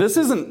buzzword, and this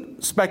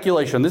isn't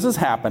speculation, this is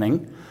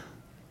happening.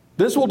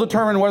 This will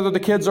determine whether the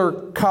kids are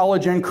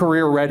college and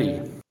career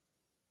ready.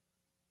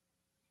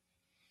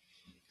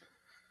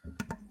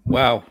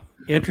 Wow.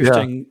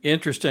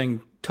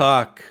 Interesting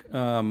talk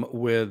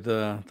with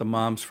the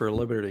Moms for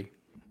Liberty.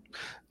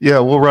 Yeah,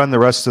 we'll run the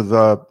rest of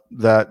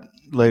that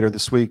later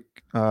this week,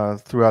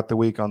 throughout the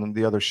week on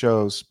the other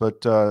shows. But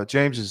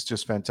James is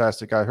just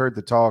fantastic. I heard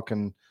the talk,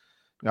 and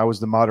I was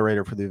the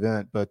moderator for the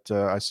event, but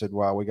I said,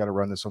 wow, we got to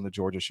run this on the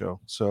Georgia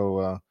show.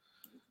 So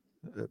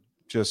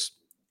just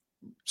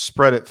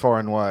spread it far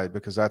and wide,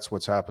 because that's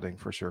what's happening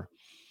for sure.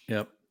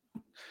 Yep.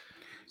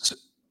 So,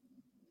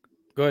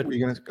 go ahead.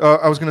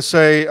 I was going to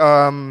say,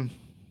 a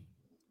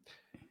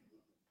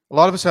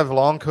lot of us have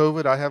long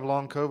COVID. I have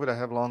long COVID. I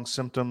have long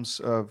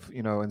symptoms of,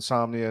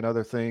 insomnia and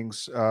other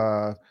things.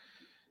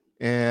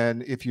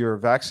 And if you're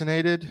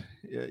vaccinated,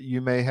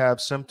 you may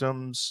have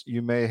symptoms.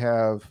 You may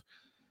have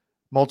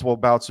multiple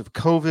bouts of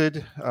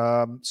COVID.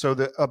 So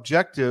the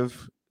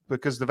objective,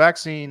 because the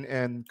vaccine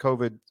and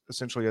COVID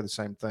essentially are the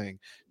same thing.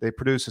 They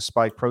produce a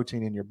spike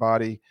protein in your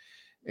body,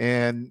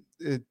 and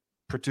it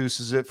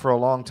produces it for a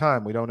long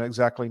time. We don't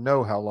exactly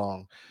know how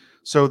long.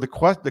 So the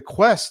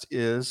quest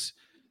is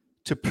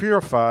to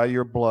purify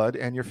your blood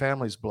and your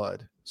family's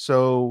blood.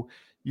 So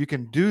you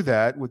can do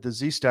that with the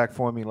Z-Stack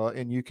formula,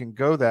 and you can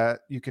do that.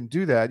 You can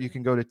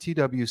go to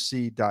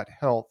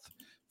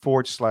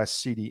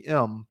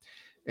twc.health/CDM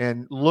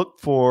and look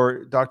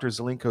for Dr.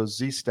 Zelenko's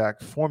Z-Stack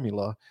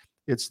formula.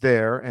 It's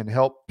there, and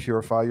help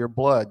purify your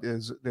blood.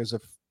 There's a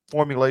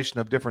formulation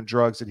of different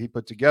drugs that he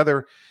put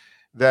together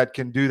that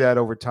can do that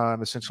over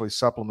time, essentially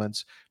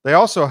supplements. They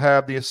also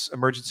have this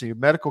emergency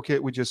medical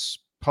kit we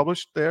just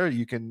published there.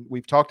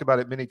 We've talked about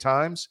it many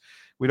times.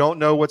 We don't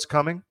know what's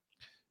coming.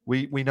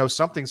 We know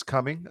something's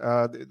coming.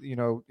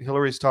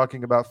 Hillary's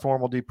talking about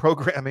formal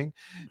deprogramming.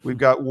 We've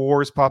got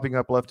wars popping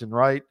up left and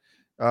right.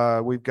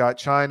 We've got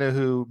China,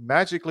 who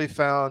magically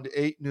found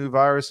 8 new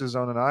viruses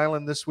on an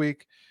island this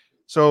week.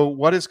 So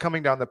what is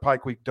coming down the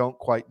pike, we don't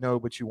quite know,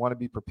 but you want to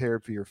be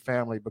prepared for your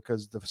family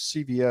because the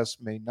CVS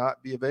may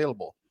not be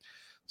available.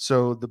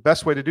 So the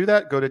best way to do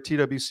that, go to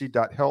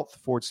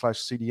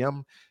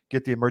twc.health/CDM,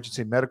 get the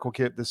emergency medical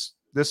kit.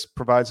 This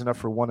provides enough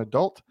for one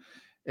adult,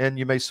 and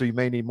you may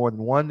need more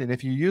than one. And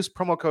if you use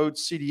promo code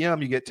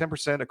CDM, you get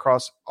 10%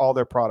 across all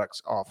their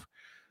products off.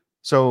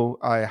 So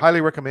I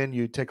highly recommend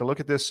you take a look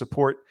at this,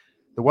 support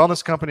the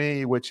wellness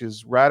company, which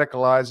is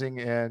radicalizing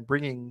and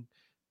bringing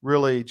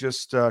really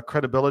just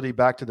credibility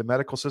back to the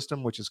medical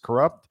system, which is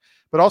corrupt,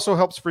 but also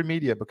helps free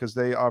media because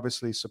they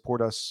obviously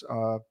support us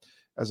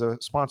as a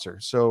sponsor.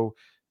 So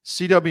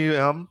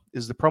CWM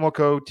is the promo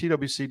code,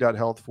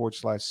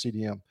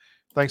 twc.health/CDM.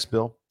 Thanks,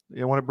 Bill.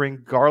 You want to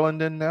bring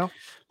Garland in now?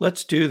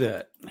 Let's do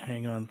that.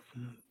 Hang on.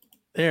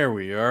 There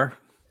we are.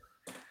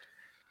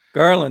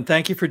 Garland,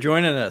 thank you for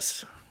joining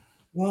us.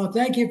 Well,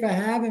 thank you for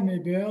having me,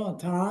 Bill and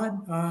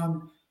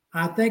Todd.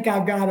 I think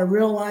I've got a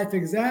real life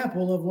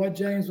example of what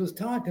James was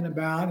talking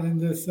about in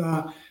this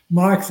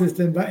Marxist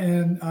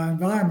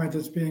environment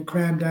that's being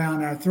crammed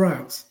down our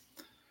throats.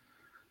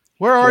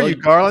 Where are you,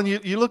 Garland?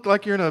 You look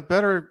like you're in a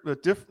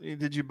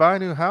did you buy a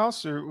new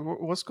house or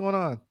what's going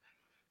on?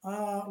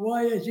 Well,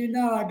 as you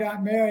know, I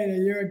got married a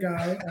year ago,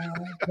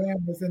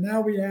 and now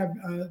we have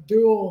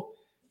dual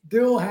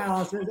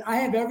houses. I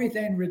have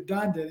everything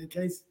redundant in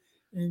case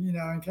I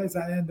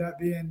end up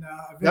being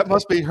that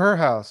must be her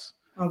house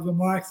of the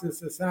Marxist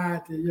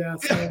society. Yeah,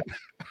 so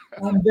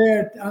I'm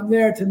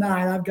there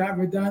tonight. I've got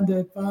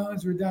redundant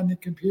phones,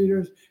 redundant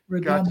computers,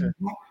 redundant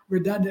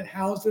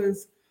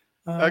houses.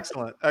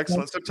 Excellent.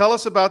 So tell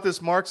us about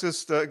this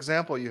Marxist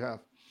example you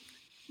have.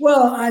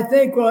 Well, I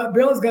think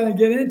Bill's going to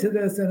get into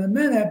this in a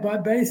minute,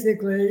 but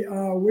basically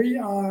we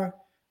are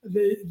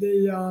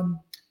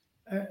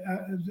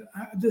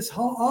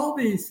all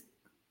these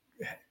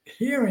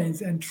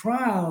hearings and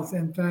trials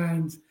and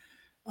things,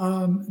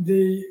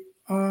 the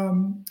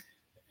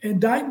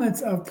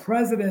indictments of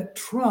President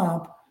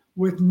Trump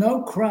with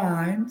no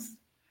crimes,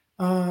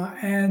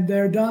 and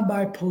they're done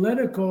by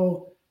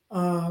political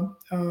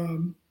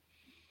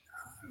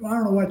I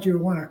don't know what you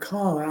want to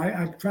call it.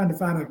 I'm trying to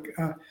find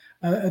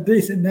a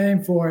decent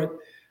name for it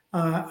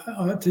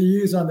to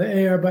use on the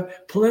air,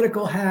 but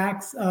political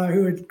hacks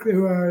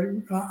who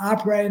are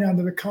operating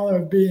under the color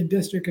of being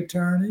district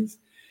attorneys.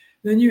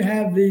 Then you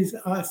have these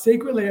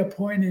secretly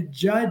appointed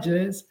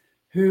judges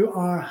who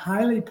are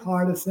highly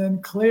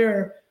partisan,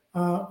 clear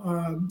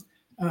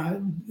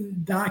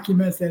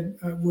documents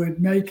that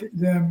would make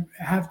them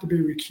have to be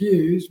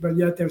recused, but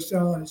yet they're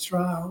still in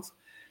trials.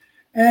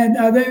 And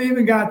they've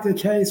even got the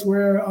case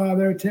where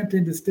they're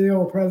attempting to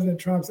steal President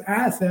Trump's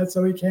assets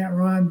so he can't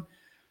run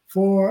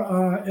for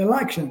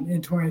election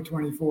in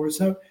 2024.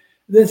 So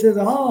this is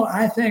all,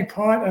 I think,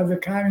 part of the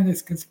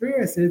communist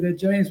conspiracy that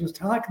James was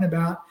talking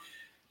about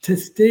to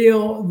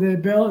steal the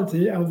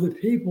ability of the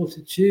people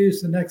to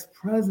choose the next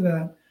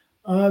president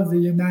of the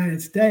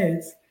United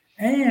States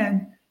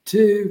and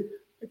to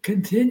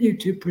continue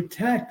to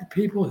protect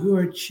people who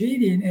are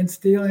cheating and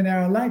stealing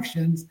our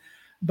elections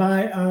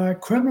by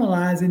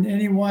criminalizing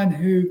anyone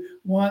who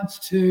wants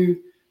to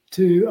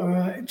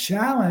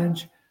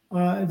challenge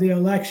the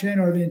election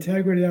or the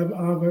integrity of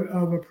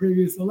a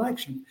previous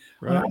election.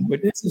 Right.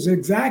 This is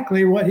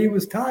exactly what he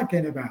was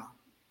talking about.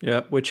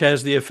 Yeah, which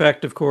has the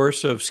effect, of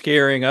course, of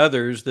scaring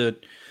others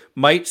that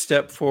might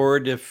step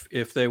forward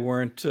if they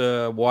weren't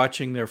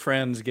watching their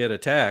friends get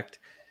attacked,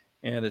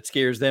 and it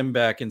scares them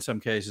back in some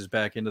cases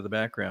back into the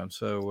background.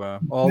 So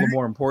all the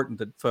more important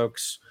that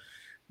folks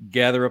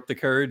gather up the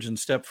courage and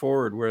step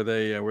forward where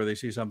they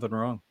see something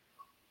wrong.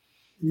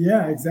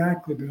 Yeah,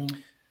 exactly, Bill.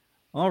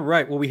 All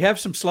right. Well, we have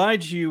some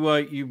slides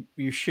you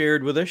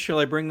shared with us. Shall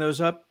I bring those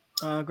up,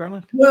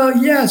 Garland? Well,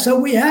 yeah. So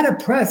we had a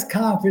press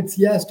conference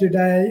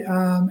yesterday,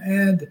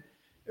 and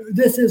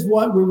this is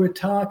what we were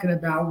talking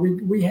about.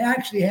 We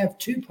actually have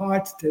two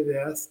parts to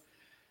this,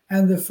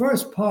 and the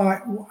first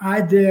part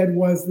I did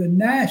was the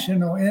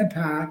national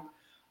impact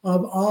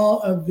of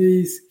all of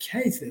these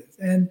cases,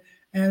 and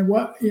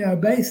what,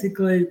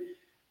 basically,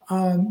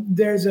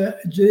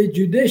 the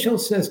judicial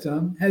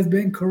system has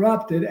been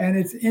corrupted and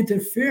it's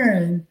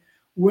interfering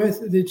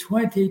with the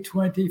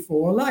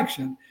 2024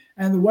 election.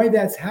 And the way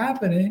that's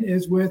happening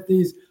is with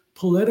these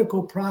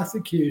political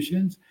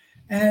prosecutions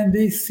and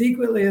these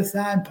secretly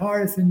assigned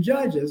partisan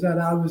judges that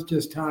I was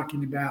just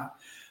talking about.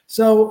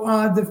 So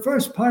the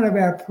first part of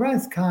our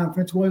press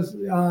conference was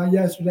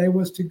yesterday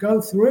was to go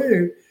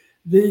through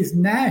these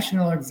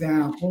national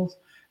examples.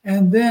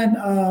 And then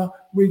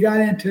we got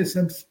into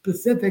some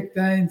specific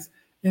things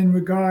in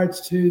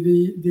regards to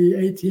the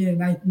 18 and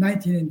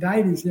 19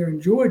 indictees here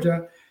in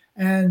Georgia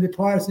and the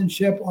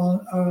partisanship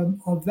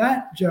of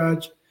that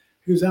judge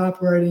who's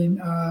operating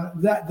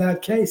that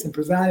case and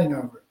presiding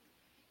over it.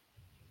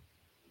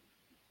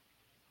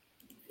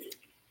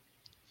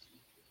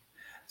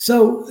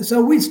 So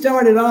we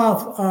started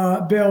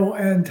off, Bill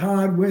and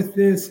Todd, with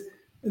the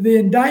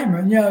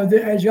indictment.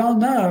 As y'all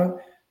know,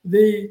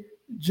 the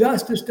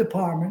Justice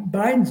Department,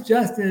 Biden's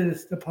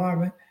Justice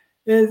Department,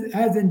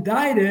 has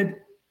indicted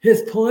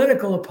his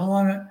political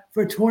opponent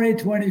for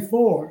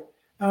 2024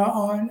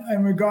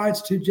 in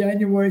regards to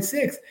January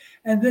 6th.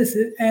 And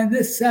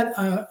this set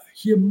a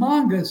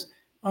humongous,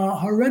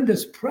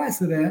 horrendous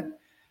precedent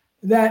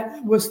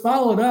that was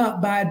followed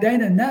up by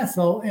Dana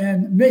Nessel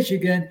in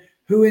Michigan,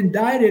 who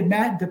indicted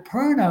Matt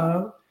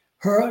DePerno,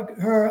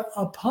 her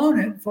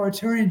opponent for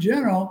Attorney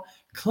General,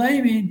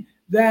 claiming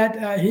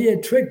that he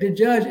had tricked a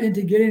judge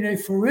into getting a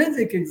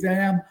forensic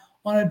exam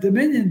on a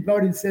Dominion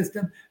voting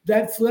system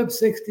that flipped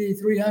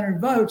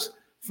 6,300 votes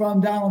from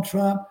Donald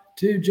Trump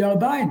to Joe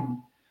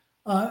Biden.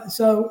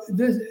 So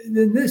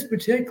in this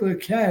particular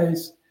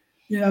case,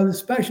 the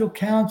special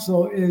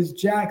counsel is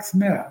Jack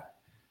Smith.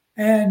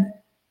 And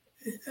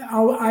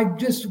I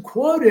just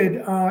quoted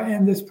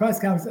in this press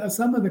conference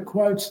some of the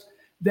quotes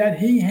that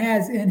he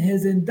has in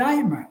his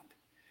indictment.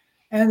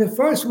 And the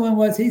first one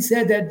was, he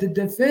said that the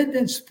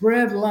defendant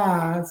spread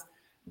lies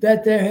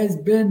that there has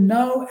been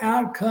no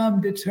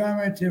outcome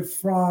determinative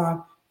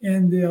fraud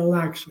in the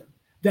election,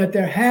 that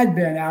there had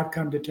been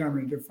outcome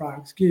determinative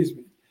fraud,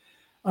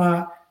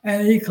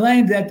 and he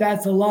claimed that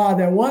that's a law.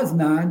 There was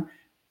none.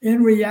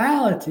 In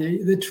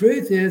reality, the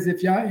truth is,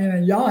 if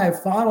y'all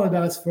have followed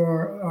us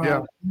for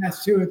the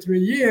last 2 or 3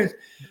 years,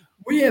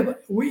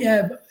 we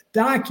have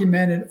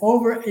documented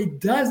over a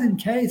dozen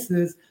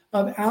cases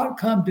of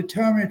outcome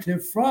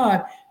determinative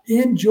fraud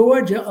in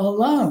Georgia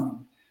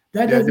alone.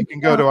 You can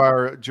go to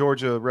our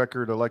Georgia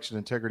Record Election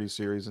Integrity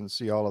Series and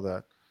see all of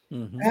that.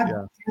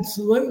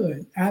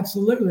 Absolutely.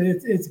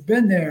 It's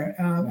been there.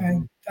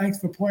 And thanks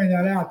for pointing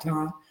that out,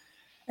 Tom.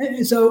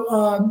 And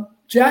so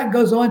Jack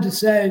goes on to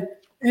say,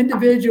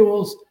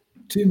 individuals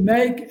to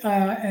make,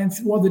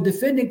 the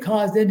defendant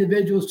caused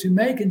individuals to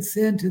make and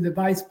send to the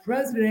vice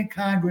president and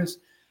Congress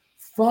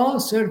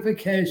false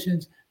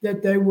certifications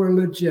that they were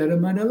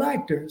legitimate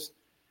electors.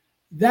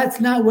 That's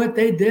not what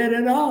they did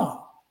at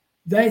all.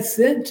 They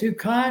sent to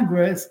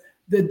Congress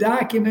the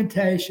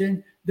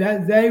documentation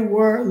that they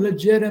were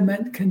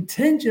legitimate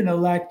contingent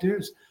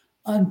electors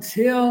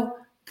until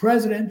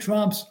President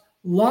Trump's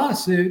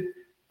lawsuit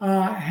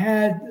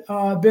had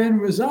been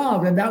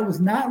resolved, and that was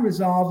not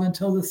resolved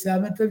until the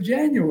 7th of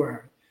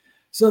January.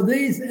 So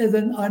these is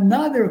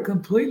another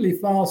completely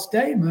false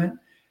statement.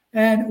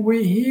 And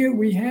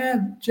we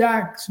have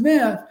Jack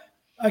Smith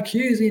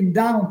accusing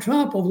Donald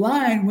Trump of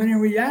lying, when in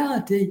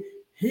reality,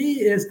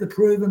 he is the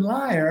proven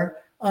liar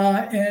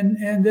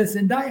in this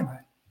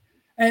indictment.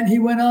 And he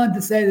went on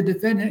to say the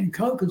defendant and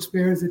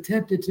co-conspirators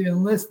attempted to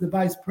enlist the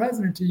vice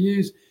president to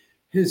use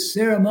his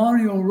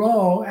ceremonial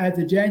role at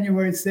the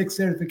January 6th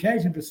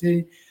certification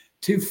proceeding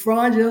to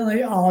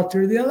fraudulently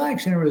alter the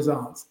election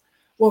results.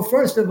 Well,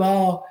 first of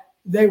all,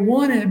 they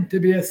want him to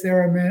be a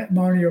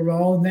ceremonial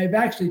role, and they've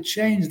actually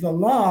changed the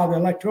law, the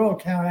Electoral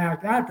Count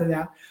Act, after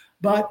that.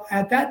 But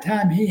at that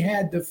time, he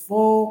had the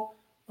full,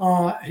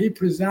 he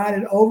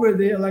presided over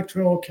the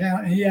electoral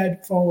count, and he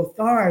had full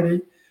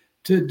authority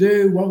to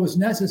do what was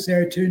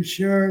necessary to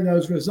ensure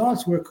those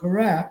results were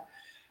correct.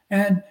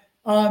 And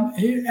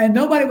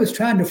nobody was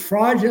trying to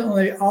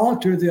fraudulently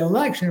alter the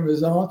election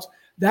results.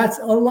 That's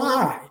a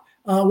lie.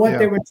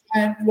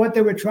 What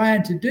they were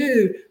trying to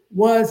do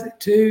was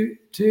to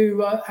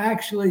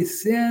actually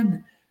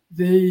send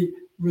the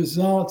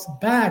results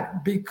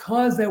back,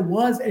 because there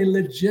was a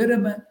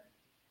legitimate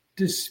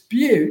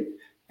dispute.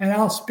 And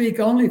I'll speak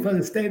only for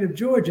the state of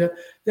Georgia.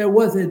 There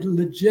was a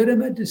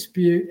legitimate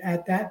dispute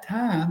at that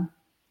time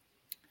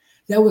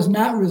that was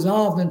not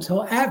resolved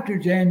until after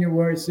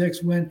January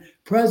 6th, when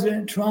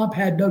President Trump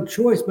had no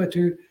choice but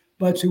to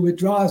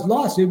withdraw his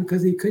lawsuit,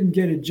 because he couldn't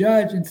get a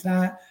judge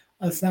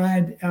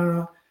assigned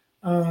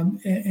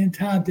in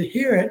time to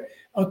hear it,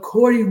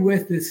 according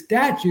with the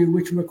statute,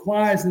 which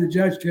requires the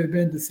judge to have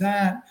been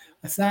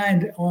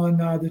assigned on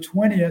the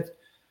 20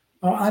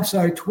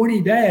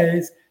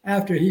 days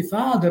after he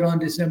filed it on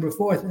December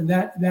 4th, and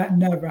that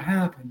never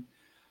happened.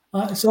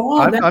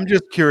 I'm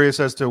just curious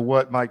as to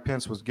what Mike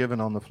Pence was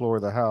given on the floor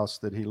of the House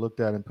that he looked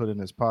at and put in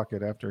his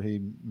pocket after he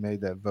made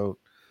that vote.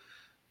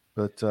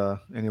 But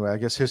anyway, I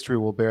guess history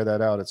will bear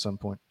that out at some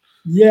point.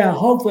 Yeah,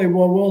 hopefully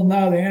we'll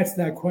know the answer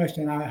to that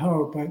question, I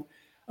hope. But,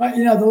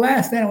 the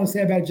last thing I want to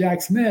say about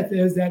Jack Smith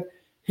is that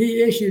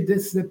he issued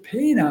this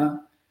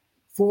subpoena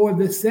for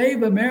the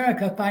Save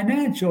America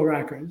financial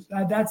records.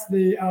 That's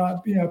the,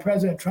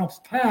 President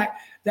Trump's PAC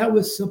that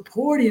was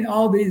supporting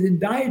all these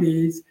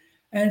indictees.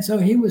 And so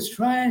he was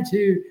trying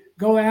to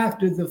go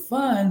after the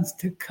funds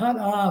to cut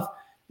off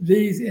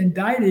these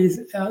indictees'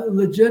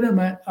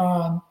 legitimate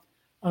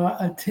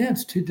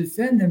attempts to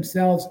defend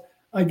themselves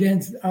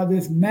against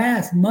this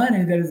mass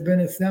money that has been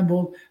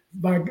assembled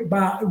by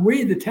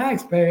we, the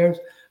taxpayers,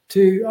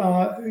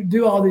 to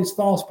do all these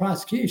false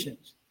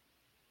prosecutions.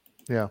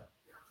 Yeah.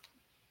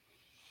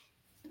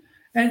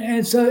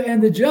 And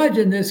the judge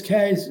in this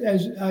case,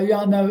 as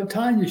y'all know,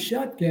 Tanya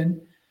Shutkin,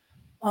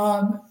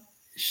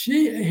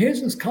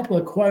 here's a couple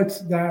of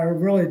quotes that are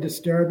really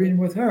disturbing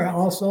with her,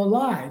 also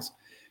lies.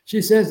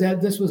 She says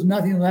that this was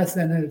nothing less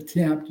than an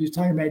attempt. She's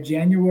talking about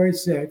January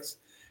 6th,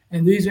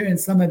 and these are in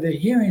some of the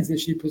hearings that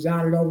she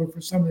presided over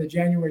for some of the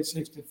January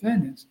 6th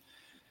defendants.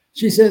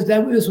 She says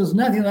that this was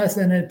nothing less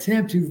than an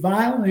attempt to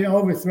violently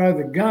overthrow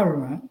the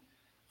government.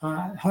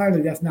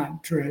 Hardly that's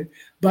not true,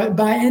 but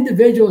by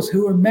individuals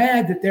who were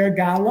mad that their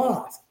guy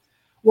lost.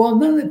 Well,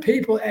 none of the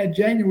people at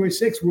January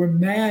 6th were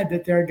mad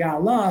that their guy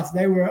lost.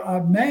 They were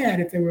mad,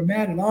 if they were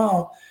mad at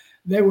all,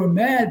 they were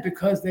mad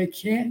because they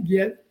can't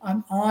get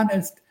an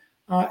honest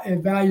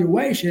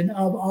evaluation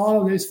of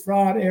all of these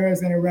fraud,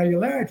 errors, and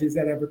irregularities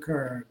that have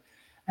occurred.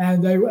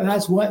 And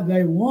that's what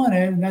they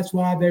wanted, and that's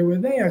why they were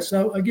there.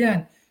 So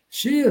again,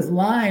 she is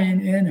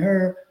lying in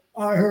her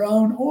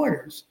own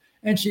orders.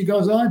 And she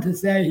goes on to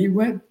say he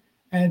went,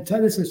 and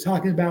this is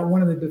talking about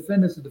one of the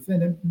defendants, a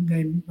defendant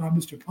named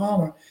Mr.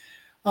 Palmer.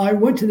 I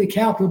went to the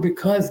Capitol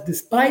because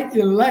despite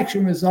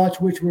election results,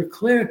 which were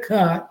clear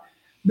cut,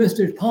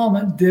 Mr.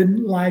 Palmer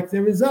didn't like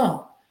the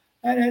result.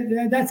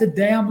 And that's a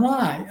damn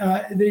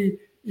lie. The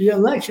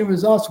election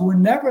results were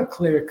never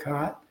clear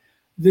cut.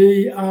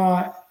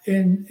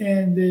 In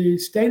the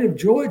state of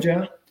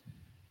Georgia,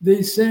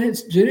 the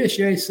Senate's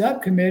Judiciary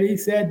Subcommittee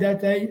said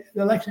that the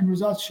election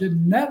results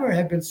should never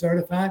have been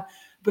certified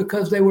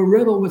because they were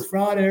riddled with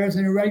fraud, errors,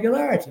 and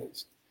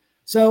irregularities.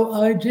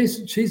 So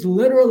she's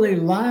literally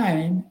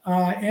lying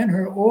in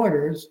her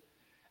orders.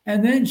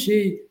 And then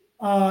she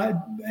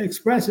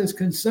expresses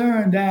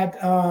concern that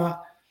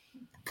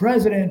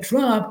President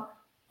Trump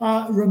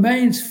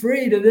remains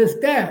free to this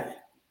day.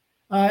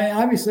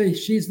 Obviously,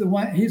 he's the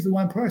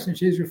one person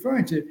she's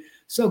referring to.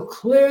 So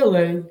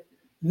clearly,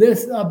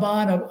 this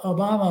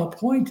Obama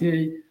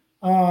appointee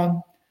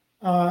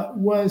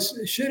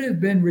should have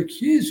been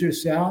recused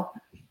herself.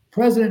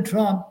 President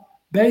Trump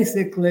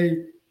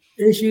basically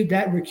issued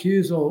that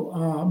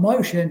recusal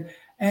motion.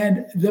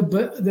 And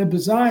the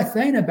bizarre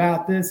thing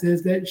about this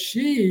is that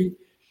she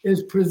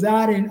is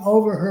presiding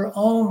over her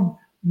own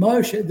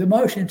motion, the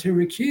motion to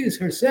recuse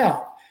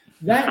herself.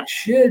 That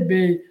should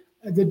be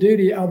the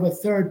duty of a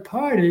third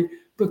party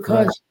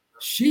because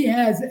she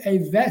has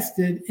a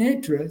vested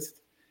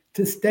interest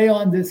to stay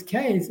on this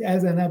case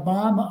as an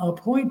Obama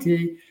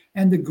appointee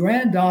and the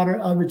granddaughter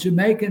of a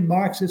Jamaican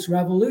Marxist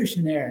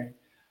revolutionary.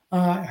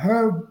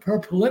 Her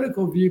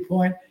political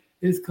viewpoint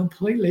is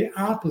completely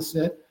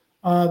opposite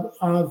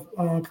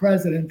of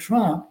President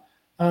Trump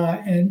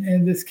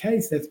in this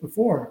case that's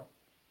before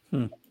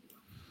her.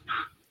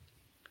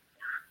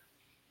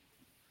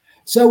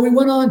 So we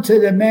went on to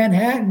the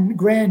Manhattan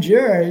grand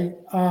jury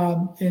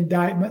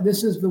indictment.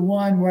 This is the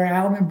one where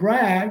Alvin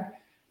Bragg,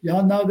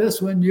 y'all know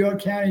this one, New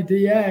York County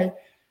DA,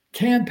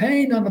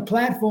 campaigned on the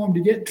platform to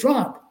get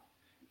Trump.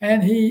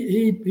 And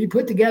he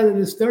put together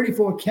this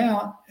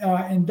 34-count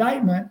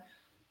indictment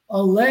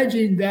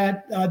alleging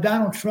that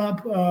Donald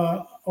Trump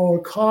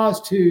or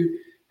caused to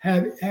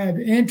have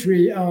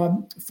entry,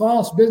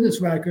 false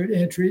business record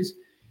entries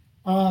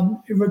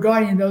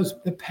regarding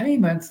the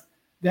payments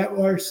that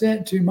were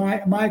sent to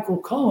Michael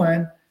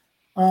Cohen,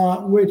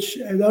 which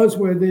those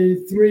were the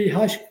three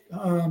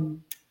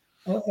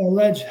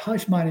alleged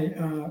hush money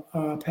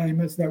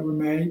payments that were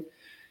made.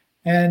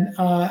 And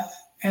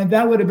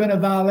that would have been a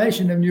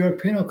violation of New York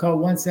Penal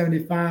Code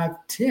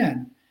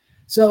 175-10.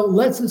 So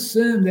let's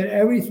assume that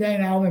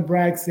everything Alvin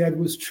Bragg said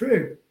was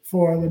true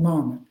for the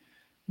moment.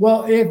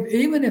 Well,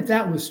 even if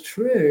that was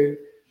true,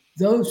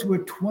 those were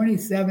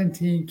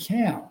 2017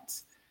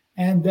 counts,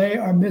 and they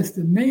are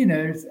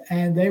misdemeanors,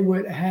 and they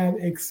would have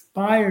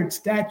expired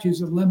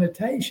statutes of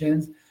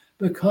limitations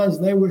because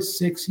they were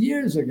 6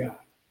 years ago.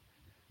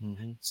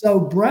 Mm-hmm. So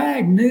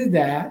Bragg knew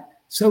that,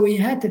 so he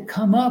had to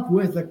come up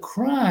with a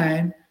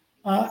crime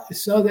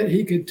so that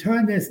he could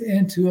turn this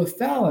into a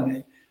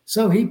felony.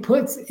 So he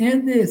puts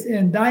in this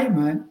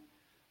indictment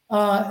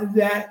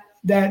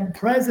that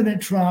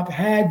President Trump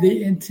had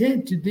the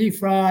intent to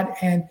defraud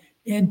and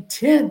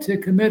intent to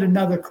commit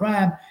another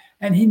crime,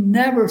 and he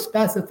never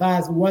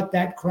specifies what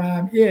that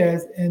crime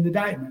is in the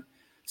indictment.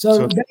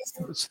 So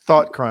it's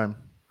thought crime.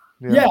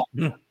 Yeah,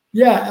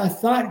 a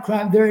thought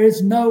crime.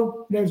 There's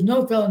no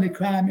felony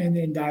crime in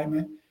the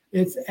indictment.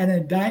 It's an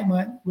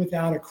indictment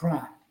without a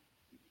crime.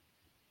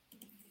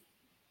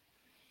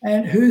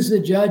 And who's the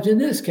judge in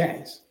this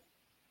case?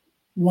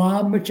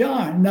 Juan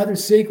Machar, another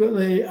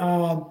secretly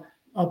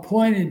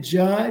appointed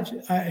judge.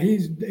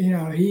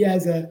 He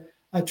has a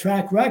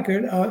track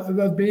record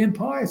of being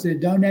partisan.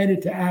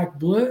 Donated to Act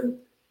Blue,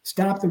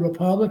 Stop the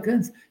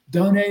Republicans,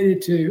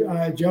 donated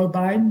to Joe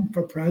Biden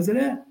for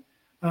president.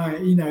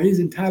 He's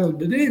entitled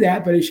to do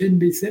that, but he shouldn't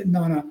be sitting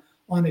on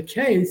a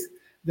case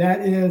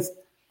that is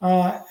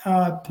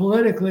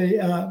politically,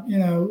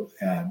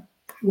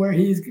 where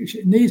he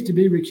needs to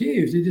be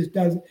recused. He just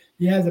does.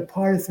 He has a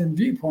partisan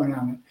viewpoint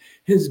on it.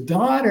 His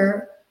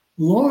daughter,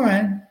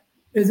 Lauren,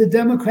 is a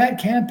Democrat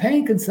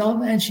campaign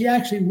consultant, and she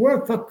actually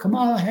worked for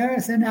Kamala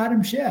Harris and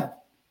Adam Schiff.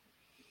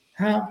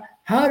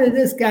 How did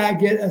this guy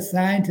get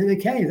assigned to the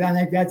case? I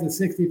think that's a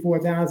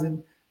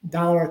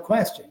 $64,000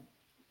 question.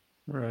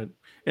 Right.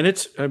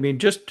 And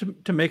just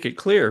to make it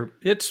clear,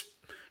 it's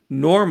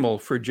normal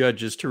for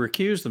judges to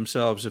recuse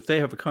themselves if they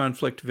have a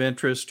conflict of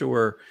interest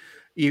or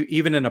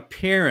even an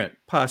apparent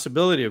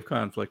possibility of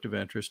conflict of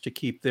interest to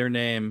keep their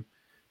name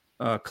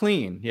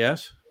clean.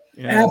 Yes?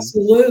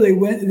 Absolutely.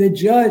 When the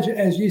judge,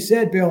 as you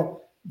said,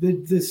 Bill,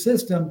 the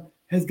system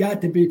has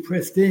got to be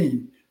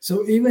pristine.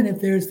 So even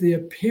if there's the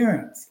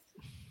appearance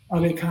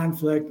of a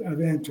conflict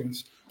of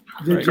interest,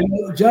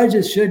 the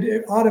judges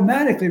should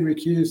automatically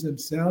recuse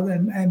themselves,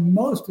 and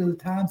most of the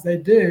times they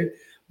do.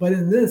 But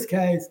in this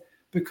case,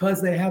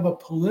 because they have a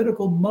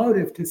political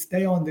motive to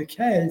stay on the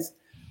case,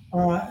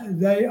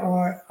 they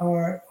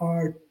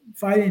are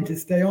fighting to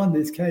stay on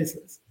these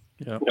cases.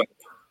 Yep.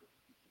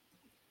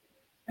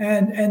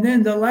 And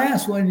then the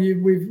last one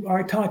we've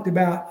talked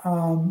about,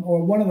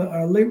 or one of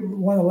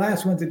the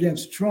last ones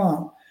against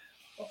Trump,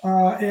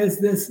 is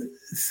this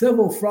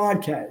civil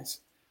fraud case,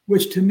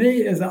 which to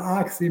me is an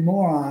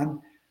oxymoron.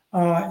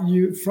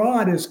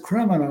 Fraud is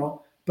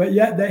criminal, but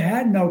yet they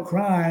had no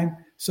crime,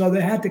 so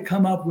they had to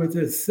come up with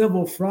this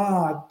civil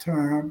fraud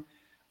term.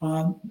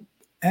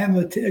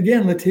 And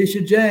again,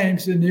 Letitia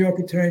James, the New York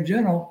Attorney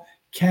General,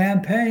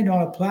 campaigned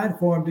on a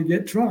platform to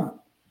get Trump.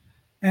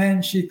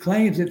 And she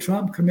claims that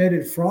Trump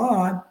committed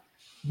fraud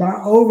by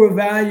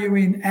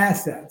overvaluing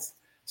assets.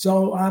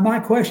 So my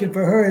question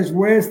for her is,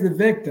 where's the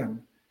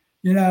victim?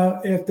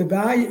 If the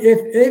value,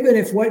 even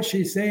if what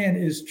she's saying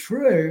is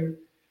true,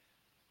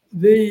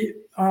 the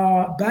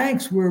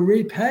banks were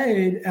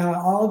repaid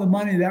all the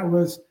money that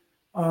was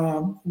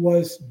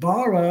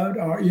borrowed,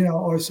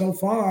 or so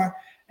far,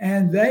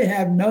 and they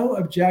have no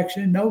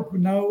objection,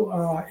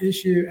 no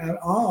issue at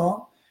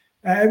all.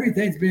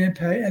 Everything's being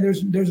paid,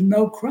 and there's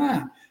no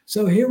crime.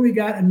 So here we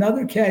got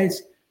another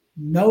case,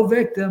 no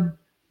victim,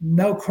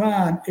 no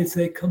crime. It's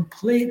a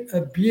complete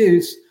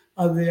abuse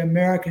of the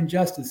American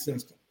justice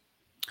system.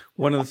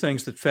 One of the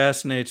things that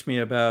fascinates me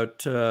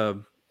about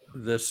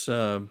this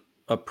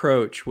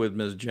approach with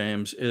Ms.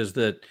 James is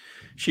that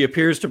she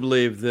appears to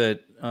believe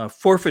that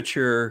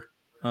forfeiture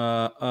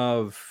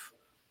of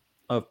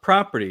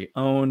property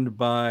owned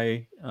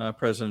by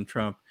President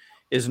Trump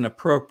is an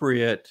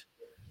appropriate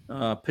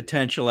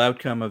potential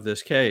outcome of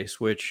this case,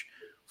 which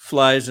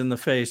flies in the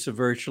face of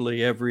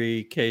virtually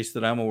every case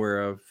that I'm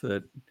aware of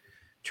that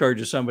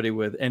charges somebody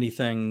with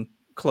anything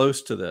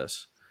close to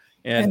this.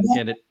 And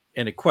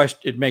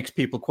it makes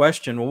people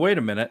question, well, wait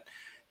a minute,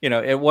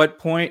 at what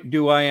point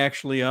do I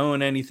actually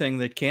own anything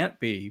that can't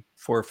be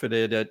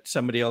forfeited at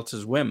somebody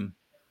else's whim?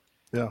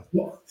 Yeah.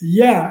 Well,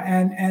 yeah.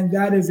 And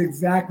that is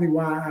exactly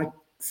why I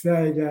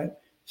say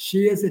that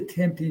she is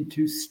attempting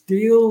to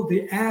steal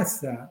the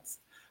assets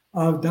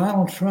of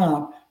Donald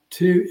Trump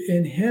to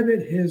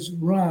inhibit his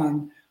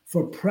run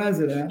for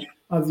president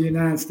of the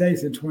United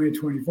States in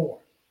 2024.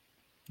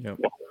 Yep.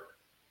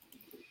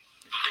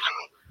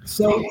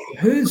 So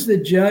who's the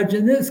judge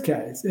in this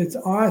case? It's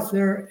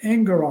Arthur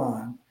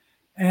Engoron.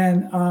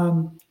 And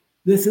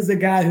this is a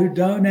guy who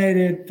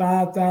donated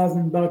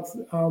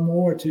 $5,000 or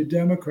more to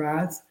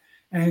Democrats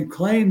and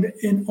claimed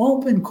in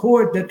open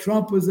court that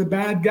Trump was a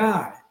bad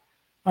guy.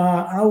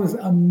 I was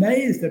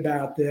amazed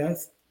about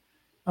this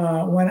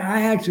when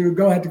I actually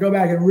had to go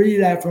back and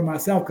read that for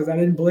myself because I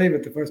didn't believe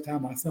it the first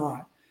time I saw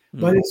it.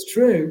 But it's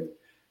true.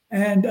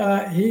 And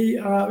he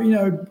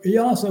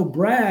also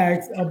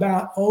brags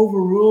about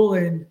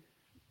overruling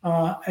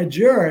a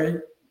jury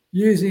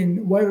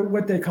using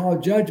what they call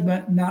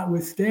judgment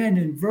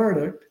notwithstanding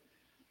verdict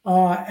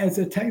as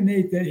a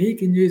technique that he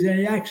can use. And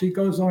he actually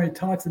goes on, he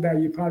talks about,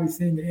 you've probably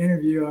seen the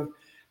interview of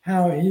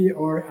how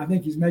I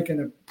think he's making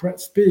a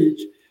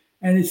speech,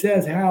 and he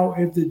says how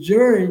if the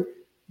jury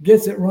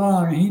gets it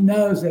wrong, he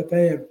knows that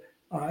they have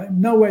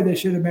no way they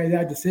should have made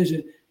that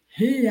decision.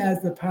 He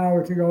has the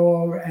power to go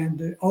over and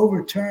to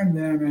overturn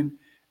them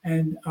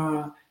and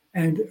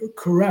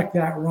correct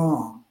that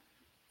wrong.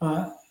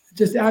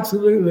 Just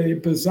absolutely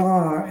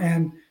bizarre.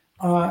 And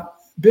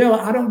Bill,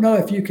 I don't know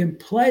if you can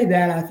play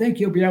that. I think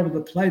you'll be able to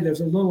play.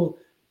 There's a little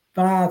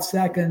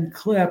 5-second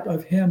clip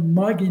of him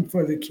mugging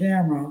for the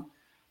camera. A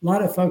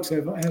lot of folks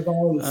have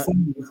already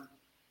seen this.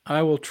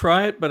 I will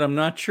try it, but I'm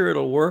not sure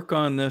it'll work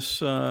on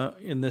this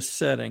in this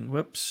setting.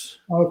 Whoops.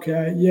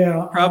 Okay.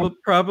 Yeah.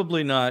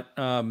 Probably not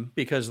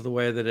because of the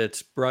way that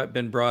it's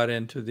been brought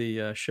into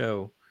the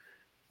show.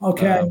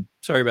 Okay.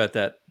 Sorry about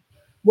that.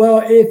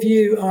 Well, if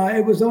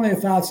it was only a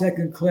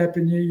 5-second clip,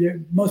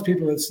 and most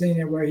people have seen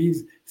it, where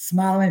he's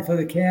smiling for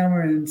the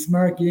camera and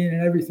smirking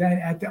and everything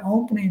at the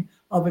opening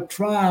of a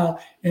trial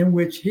in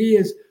which he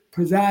is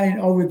presiding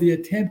over the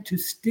attempt to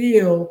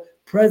steal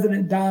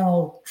President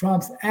Donald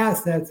Trump's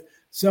assets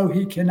so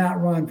he cannot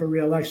run for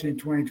re-election in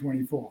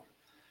 2024.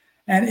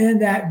 And in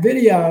that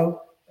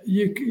video,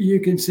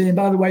 you can see, and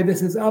by the way,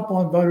 this is up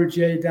on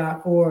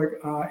voterj.org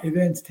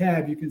events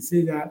tab. You can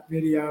see that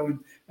video and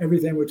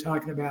everything we're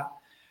talking about.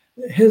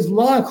 His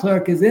law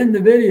clerk is in the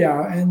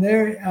video, and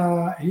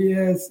there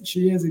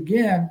she is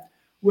again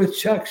with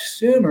Chuck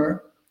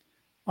Schumer.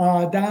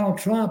 Donald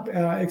Trump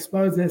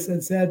exposed this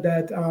and said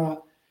that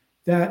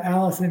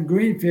Allison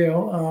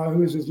Greenfield,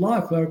 who is his law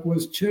clerk,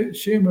 was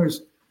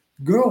Schumer's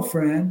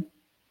girlfriend.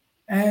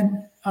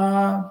 And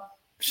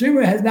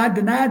Schumer has not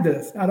denied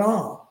this at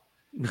all.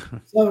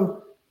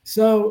 So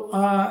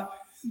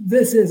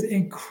this is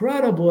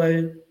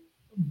incredibly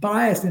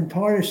biased in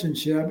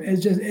partisanship.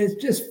 It's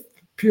just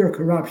pure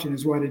corruption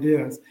is what it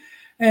is.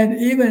 And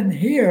even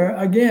here,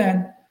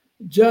 again,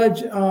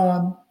 Judge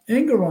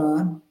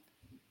Engoron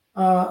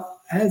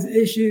has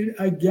issued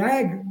a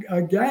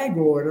gag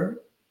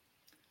order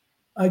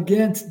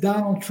against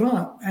Donald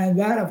Trump. And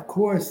that, of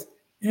course,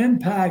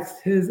 impacts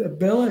his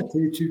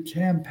ability to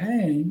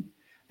campaign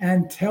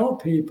and tell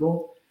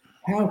people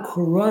how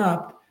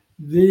corrupt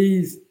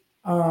these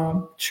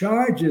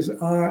charges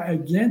are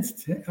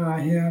against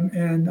him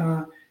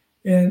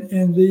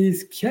in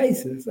these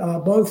cases.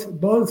 Both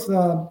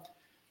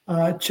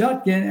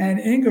Chutkan and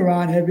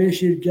Engoron have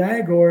issued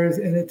gag orders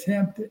in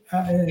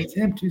an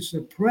attempt to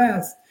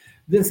suppress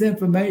this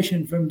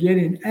information from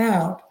getting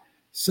out,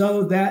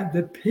 so that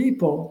the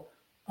people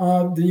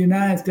of the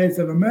United States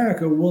of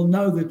America will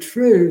know the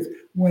truth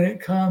when it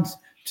comes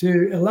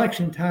to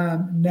election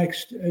time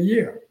next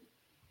year.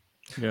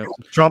 Yeah,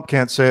 Trump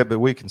can't say it, but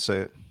we can say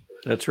it.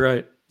 that's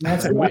right.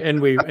 That's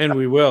And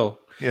we will.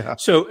 Yeah.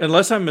 So,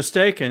 unless I'm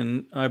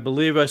mistaken, I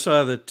believe I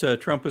saw that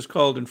Trump was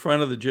called in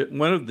front of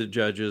one of the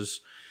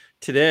judges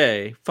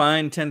today,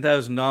 fined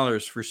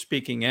 $10,000 for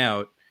speaking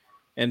out,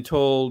 and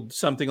told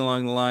something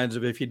along the lines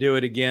of, if you do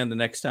it again, the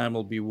next time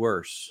will be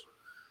worse.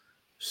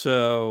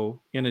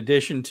 So, in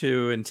addition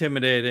to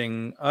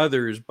intimidating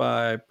others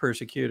by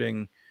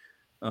persecuting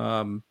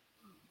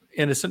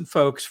innocent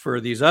folks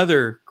for these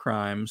other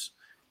crimes,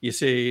 you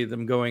see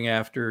them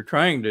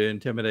trying to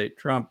intimidate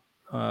Trump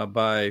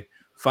by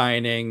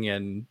fining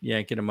and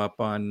yanking him up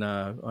on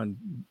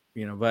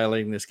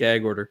violating this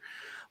gag order.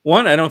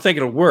 One, I don't think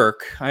it'll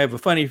work. I have a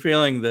funny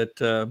feeling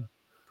that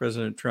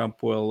President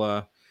Trump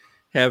will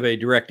have a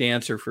direct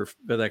answer for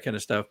that kind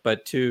of stuff.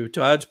 But to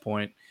Todd's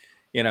point,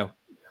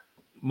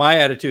 my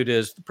attitude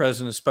is the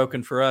president has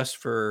spoken for us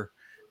for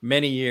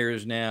many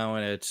years now,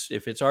 and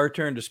if it's our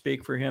turn to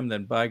speak for him,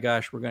 then by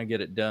gosh, we're going to get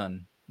it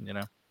done.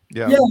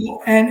 Yeah,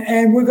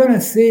 and we're going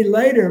to see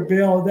later,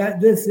 Bill, that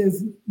this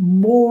is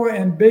more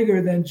and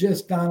bigger than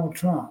just Donald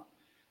Trump.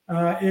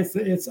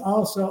 It's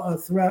also a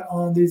threat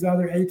on these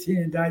other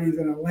 18 indictees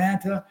in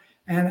Atlanta,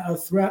 and a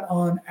threat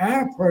on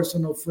our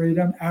personal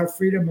freedom, our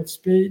freedom of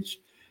speech,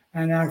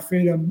 and our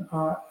freedom,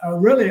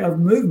 really, of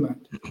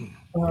movement.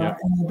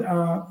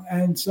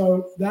 And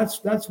so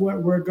that's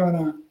what we're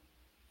gonna.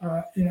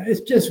 It's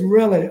just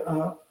really.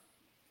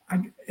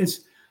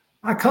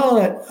 I call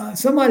it.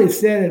 Somebody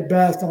said it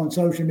best on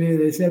social media.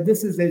 They said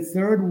this is a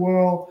third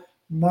world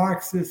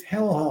Marxist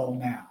hellhole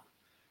now,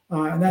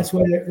 and that's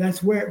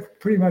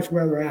pretty much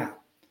where we're at.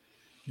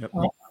 Yep.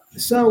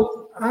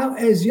 So,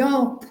 as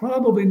y'all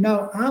probably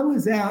know, I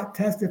was out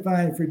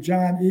testifying for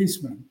John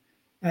Eastman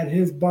at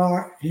his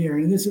bar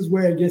hearing. This is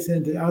where it gets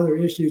into other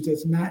issues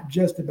that's not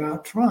just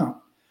about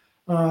Trump.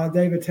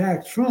 They've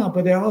attacked Trump,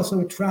 but they're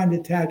also trying to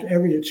attack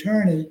every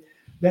attorney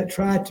that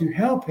tried to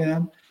help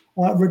him,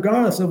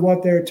 regardless of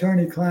what their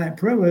attorney-client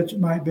privilege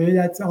might be.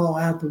 That's all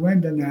out the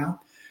window now.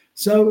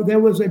 So there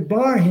was a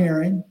bar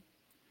hearing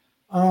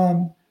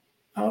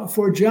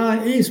for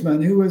John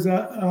Eastman, who was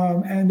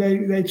and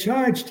they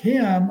charged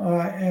him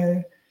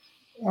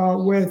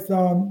with.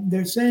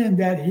 They're saying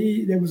that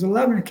there was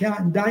 11 count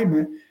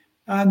indictment,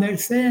 and they're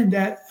saying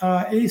that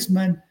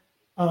Eastman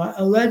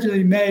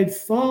allegedly made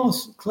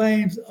false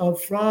claims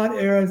of fraud,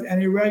 errors,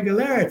 and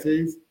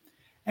irregularities,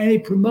 and he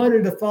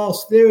promoted a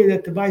false theory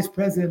that the Vice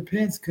President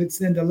Pence could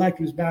send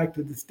electors back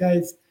to the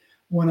states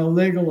when a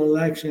legal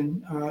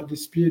election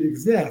dispute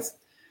exists.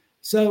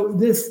 So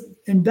this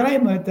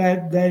indictment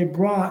that they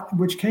brought,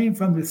 which came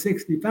from the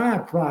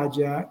 65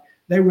 Project,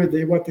 they were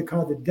what they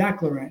call the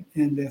declarant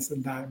in this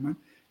indictment.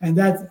 And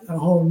that's a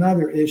whole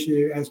nother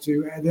issue as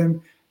to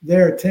them.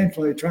 They're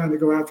intentionally trying to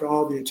go after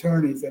all the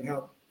attorneys that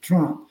helped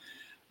Trump.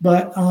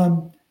 But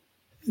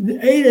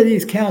 8 of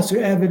these counts are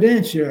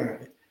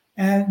evidentiary,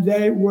 and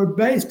they were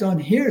based on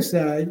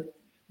hearsay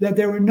that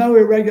there were no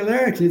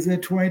irregularities in the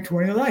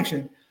 2020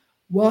 election.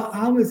 Well,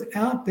 I was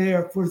out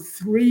there for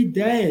 3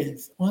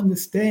 days on the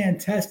stand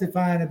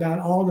testifying about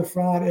all the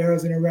fraud,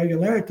 errors, and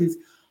irregularities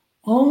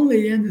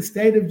only in the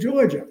state of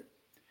Georgia.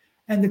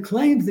 And the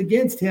claims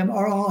against him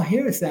are all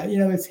hearsay.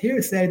 It's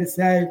hearsay to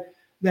say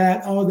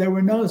that, there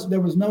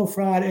was no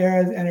fraud,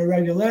 errors, and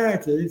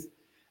irregularities,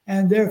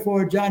 and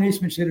therefore John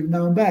Eastman should have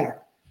known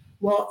better.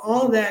 Well,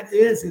 all that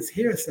is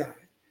hearsay.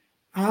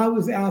 I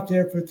was out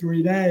there for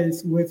 3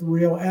 days with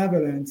real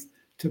evidence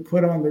to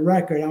put on the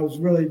record. I was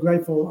really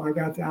grateful I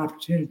got the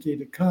opportunity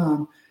to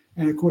come.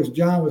 And of course,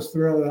 John was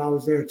thrilled that I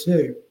was there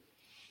too.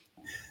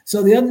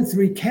 So the other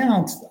 3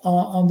 counts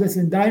on this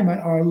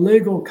indictment are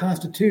legal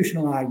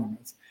constitutional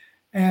arguments.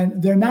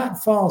 And they're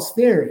not false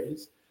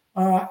theories.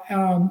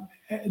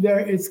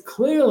 It's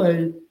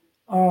clearly,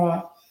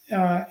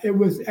 it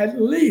was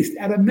at least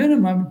at a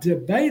minimum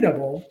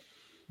debatable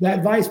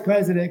that vice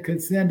president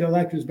could send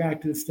electors back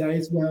to the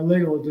states when a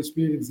legal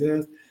dispute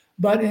exists.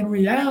 But in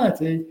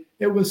reality,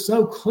 it was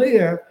so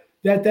clear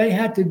that they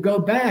had to go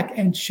back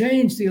and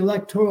change the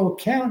Electoral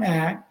Count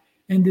Act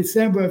in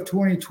December of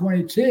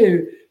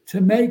 2022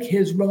 to make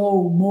his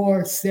role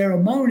more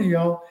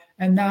ceremonial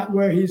and not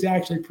where he's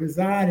actually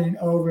presiding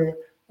over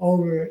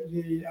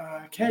the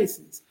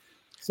cases.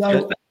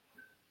 So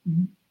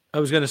I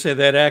was going to say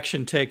that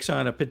action takes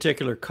on a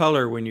particular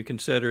color when you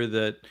consider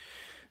that,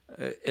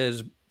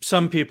 as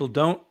some people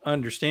don't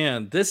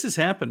understand, this has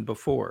happened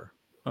before.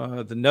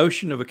 The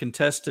notion of a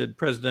contested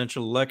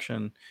presidential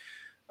election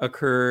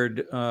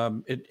occurred,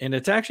 and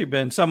it's actually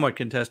been somewhat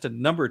contested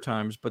a number of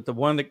times, but the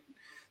one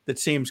that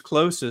seems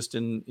closest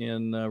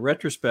in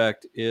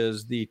retrospect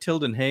is the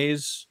Tilden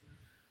Hayes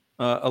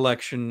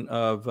election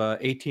of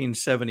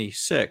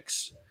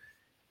 1876.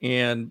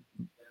 And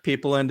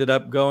people ended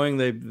up going,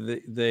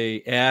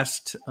 they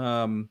asked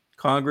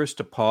Congress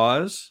to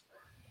pause.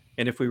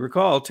 And if we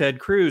recall, Ted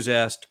Cruz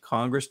asked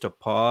Congress to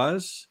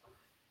pause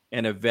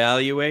and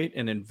evaluate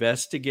and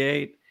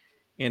investigate.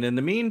 And in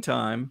the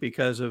meantime,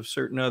 because of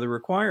certain other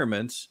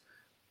requirements,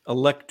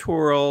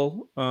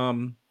 electoral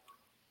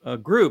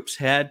groups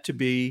had to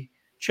be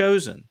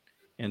chosen.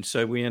 And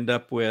so we end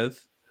up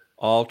with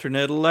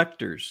alternate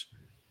electors.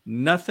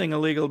 Nothing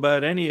illegal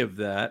about any of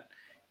that.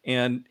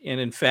 And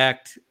in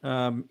fact,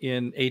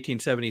 in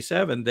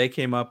 1877, they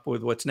came up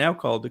with what's now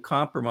called the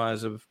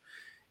Compromise of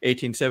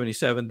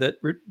 1877 that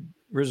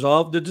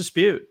resolved the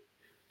dispute,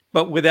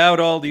 but without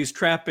all these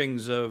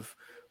trappings of,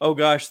 oh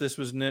gosh, this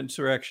was an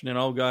insurrection, and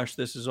oh gosh,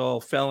 this is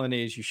all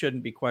felonies. You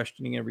shouldn't be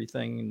questioning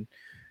everything and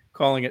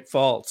calling it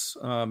false.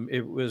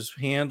 It was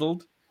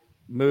handled,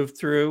 moved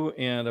through,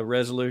 and a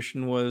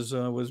resolution was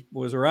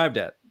arrived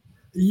at.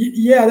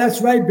 Yeah,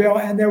 that's right, Bill.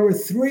 And there were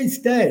 3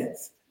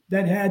 states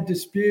that had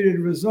disputed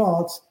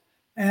results,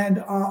 and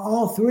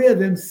all 3 of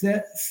them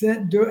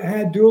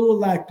had dual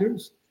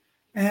electors.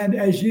 And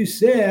as you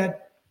said,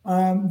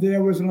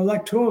 there was an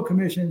electoral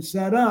commission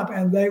set up,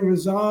 and they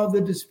resolved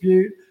the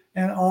dispute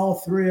in all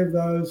 3 of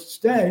those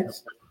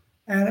states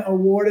and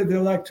awarded the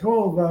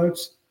electoral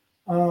votes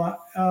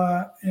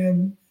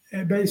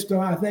based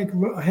on, I think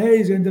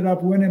Hayes ended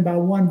up winning by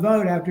 1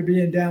 vote after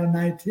being down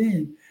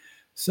 19.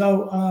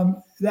 So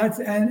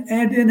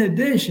and in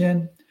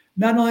addition,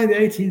 not only the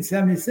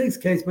 1876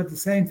 case, but the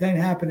same thing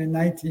happened in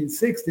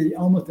 1960,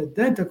 almost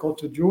identical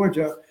to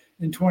Georgia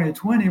in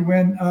 2020,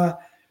 when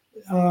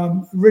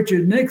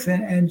Richard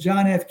Nixon and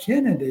John F.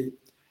 Kennedy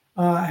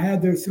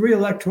had their 3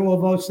 electoral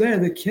votes there.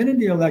 The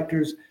Kennedy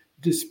electors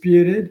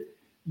disputed.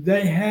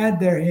 They had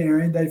their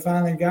hearing. They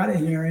finally got a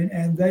hearing,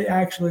 and they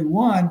actually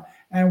won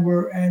and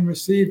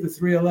received the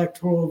 3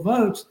 electoral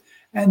votes.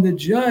 And the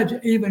judge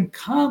even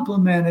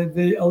complimented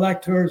the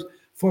electors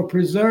for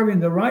preserving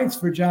the rights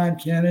for John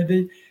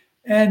Kennedy.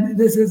 And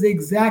this is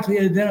exactly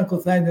the identical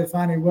thing that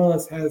Fani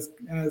Willis has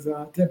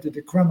attempted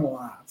to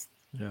criminalize.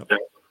 Yep.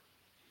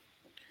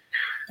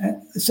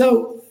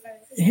 So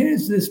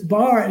here's this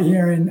Barr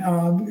hearing.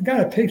 We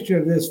got a picture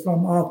of this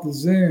from off the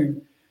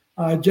Zoom.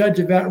 Judge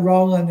Yvette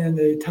Rowland in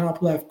the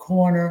top left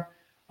corner.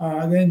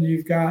 Then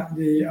you've got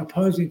the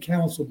opposing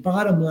counsel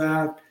bottom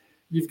left.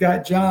 You've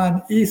got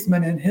John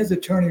Eastman and his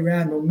attorney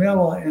Randall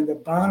Miller in the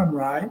bottom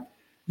right.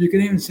 You can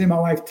even see my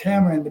wife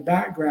Tamara in the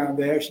background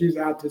there. She's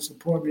out to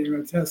support me in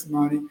her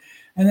testimony.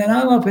 And then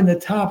I'm up in the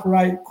top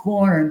right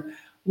corner. And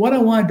what I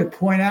wanted to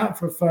point out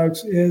for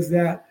folks is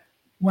that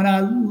when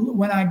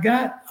I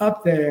got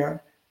up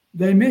there,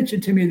 they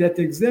mentioned to me that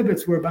the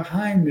exhibits were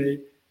behind me.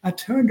 I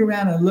turned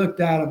around and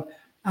looked at them.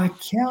 I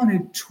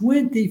counted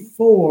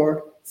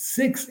 24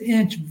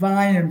 6-inch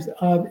volumes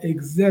of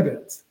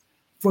exhibits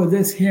for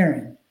this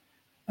hearing.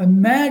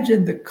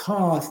 Imagine the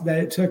cost that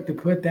it took to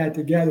put that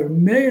together.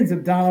 Millions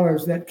of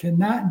dollars that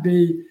cannot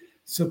be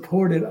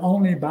supported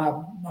only by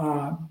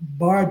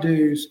bar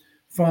dues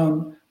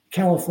from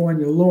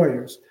California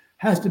lawyers.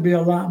 Has to be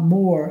a lot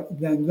more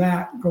than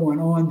that going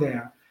on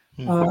there.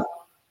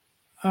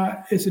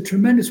 It's a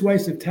tremendous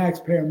waste of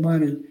taxpayer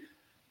money.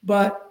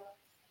 But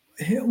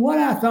what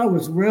I thought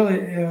was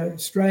really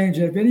strange,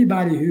 if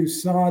anybody who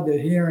saw the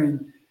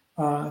hearing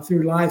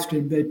through live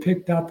stream, they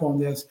picked up on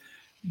this.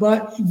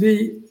 But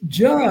the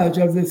judge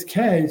of this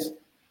case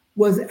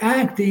was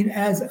acting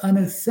as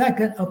a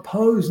second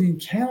opposing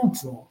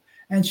counsel.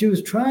 And she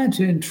was trying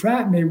to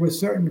entrap me with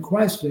certain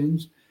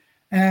questions.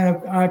 And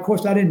of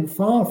course, I didn't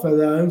fall for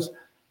those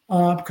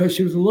because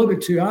she was a little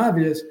bit too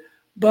obvious.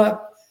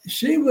 But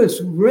she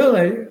was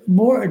really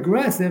more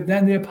aggressive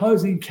than the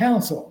opposing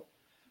counsel.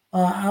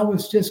 I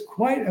was just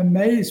quite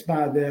amazed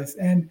by this.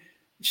 And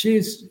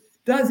she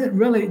didn't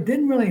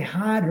really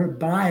hide her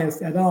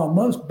bias at all.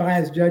 Most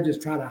biased judges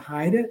try to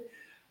hide it.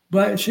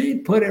 But she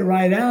put it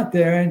right out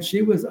there, and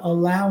she was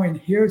allowing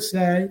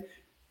hearsay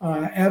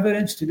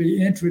evidence to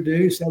be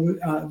introduced,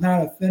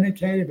 not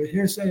authenticated, but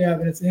hearsay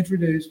evidence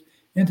introduced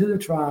into the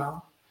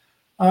trial.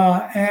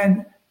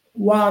 And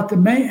while at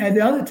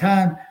the other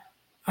time,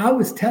 I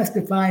was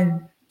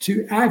testifying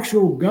to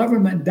actual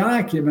government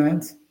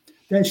documents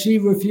that she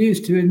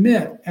refused to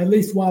admit, at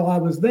least while I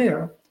was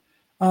there.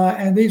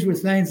 And these were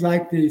things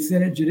like the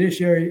Senate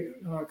Judiciary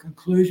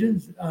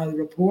conclusions, the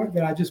report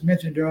that I just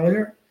mentioned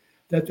earlier,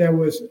 that there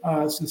was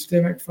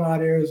systemic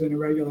fraud, errors, and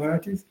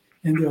irregularities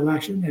in the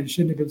election, and it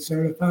shouldn't have been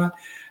certified.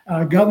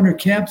 Governor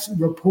Kemp's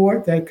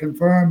report that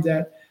confirmed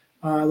that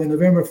the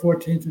November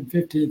 14th and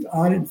 15th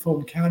audit in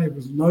Fulton County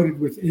was loaded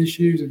with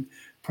issues and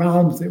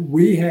problems that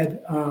we had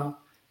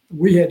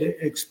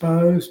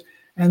exposed.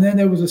 And then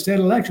there was a state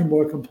election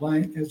board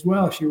complaint as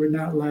well. She would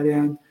not let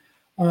in.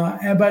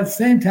 And but at the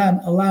same time,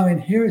 allowing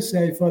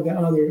hearsay for the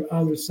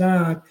other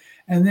side.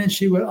 And then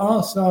she would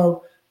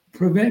also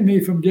prevent me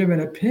from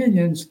giving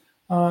opinions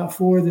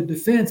for the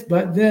defense.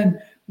 But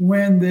then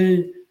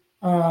when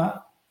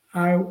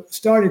I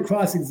started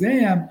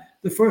cross-exam,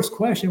 the first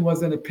question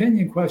was an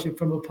opinion question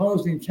from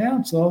opposing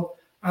counsel.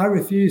 I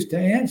refused to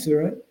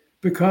answer it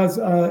because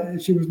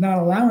she was not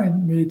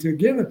allowing me to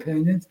give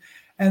opinions.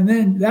 And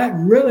then that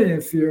really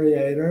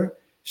infuriated her.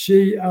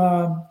 She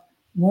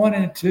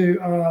wanted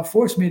to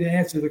force me to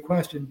answer the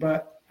question,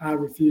 but I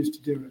refused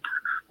to do it.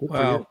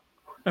 Wow.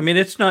 I mean,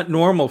 it's not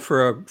normal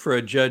for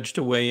a judge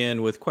to weigh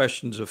in with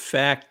questions of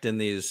fact in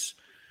these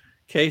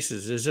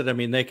cases, is it? I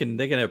mean, they can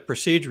have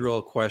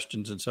procedural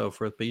questions and so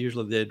forth, but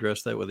usually they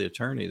address that with the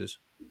attorneys.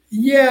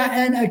 Yeah,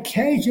 and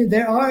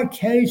there are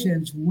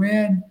occasions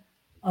when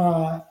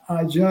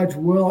a judge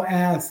will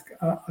ask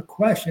a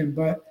question,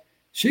 but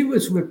she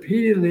was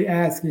repeatedly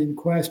asking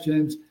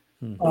questions,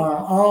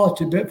 all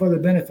for the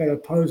benefit of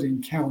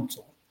opposing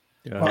counsel.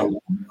 Yeah.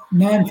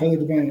 None for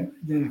the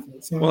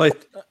benefit. So, well,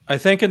 I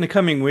think in the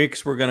coming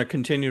weeks we're going to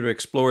continue to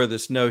explore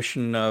this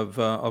notion of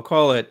I'll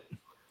call it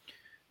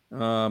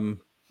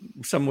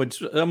some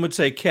would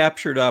say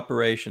captured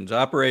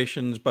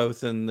operations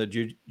both in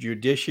the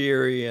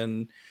judiciary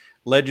and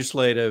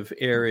legislative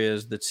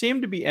areas that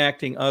seem to be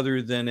acting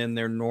other than in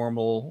their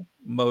normal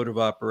mode of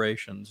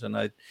operations.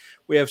 And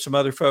we have some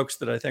other folks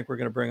that I think we're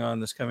going to bring on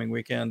this coming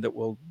weekend that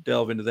will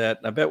delve into that.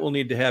 And I bet we'll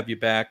need to have you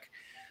back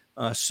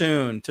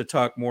soon to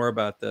talk more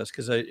about this,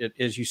 because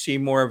as you see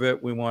more of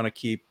it, we want to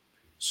keep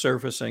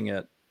surfacing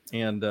it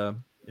and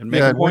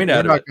make a point out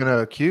of it. We're not going to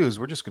accuse.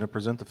 We're just going to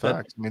present the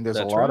facts. I mean, there's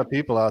a lot of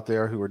people out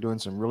there who are doing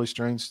some really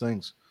strange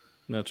things.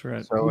 That's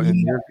right. So,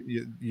 and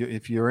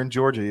if you're in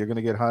Georgia, you're going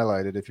to get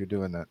highlighted if you're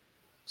doing that.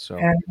 So,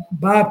 and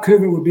Bob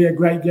Cougar would be a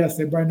great guest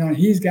to bring on.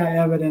 He's got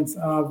evidence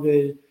of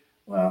the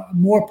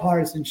more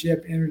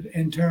partisanship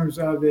in terms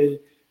of the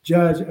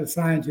judge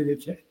assigned to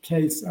the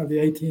case of the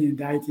 18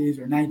 indictees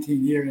or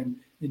 19 here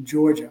in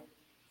Georgia.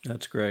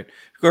 That's great.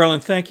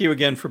 Garland, thank you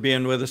again for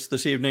being with us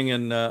this evening,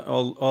 and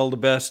all the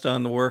best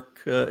on the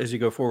work as you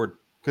go forward.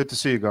 Good to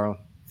see you, Garland.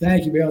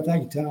 Thank you, Bill.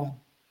 Thank you, Todd.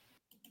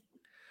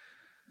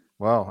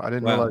 Wow, I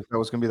didn't realize that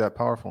was going to be that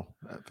powerful.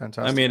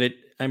 Fantastic.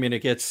 I mean,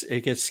 it gets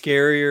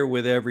scarier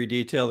with every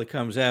detail that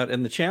comes out,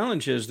 and the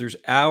challenge is there's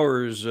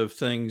hours of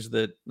things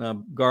that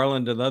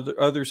Garland and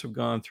others have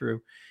gone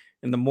through,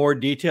 and the more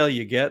detail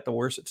you get, the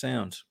worse it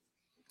sounds.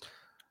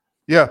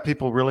 Yeah,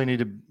 people really need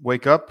to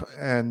wake up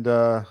and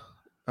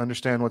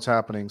understand what's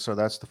happening. So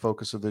that's the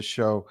focus of this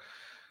show.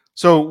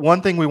 So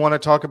one thing we want to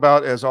talk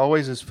about, as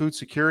always, is food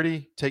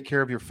security. Take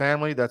care of your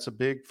family. That's a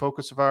big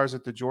focus of ours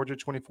at the Georgia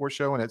 24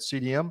 show and at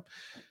CDM.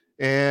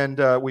 And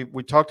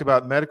we talked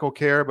about medical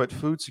care, but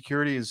food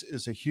security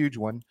is a huge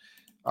one.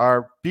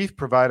 Our beef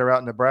provider out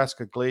in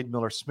Nebraska, Glade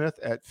Miller Smith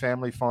at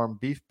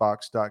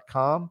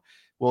familyfarmbeefbox.com,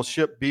 will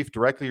ship beef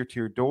directly to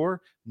your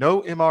door.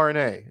 No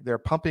mRNA. They're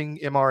pumping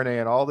mRNA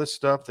and all this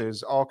stuff.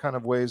 There's all kind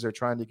of ways they're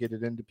trying to get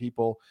it into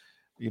people.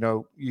 You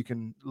know, you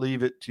can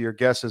leave it to your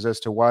guesses as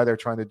to why they're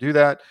trying to do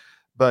that,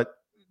 but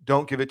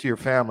don't give it to your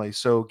family.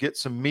 So get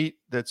some meat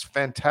that's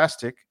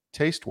fantastic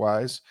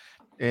taste-wise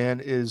and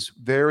is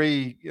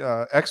very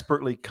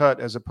expertly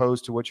cut, as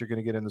opposed to what you're going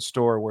to get in the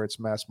store where it's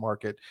mass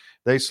market.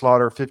 They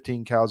slaughter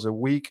 15 cows a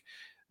week.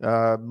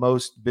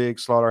 Most big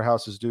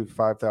slaughterhouses do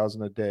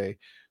 5,000 a day.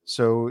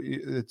 So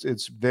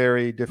it's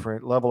very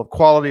different level of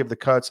quality of the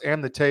cuts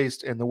and the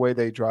taste and the way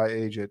they dry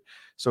age it.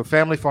 So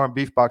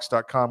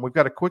familyfarmbeefbox.com. We've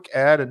got a quick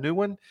ad, a new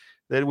one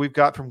that we've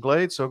got from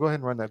Glade. So go ahead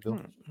and run that, Bill.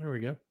 There we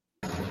go.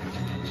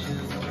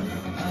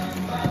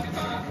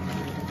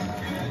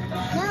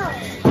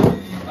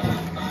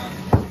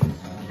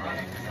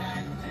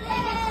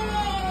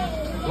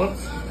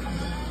 Whoops.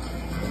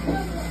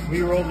 Will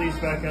you roll these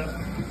back up?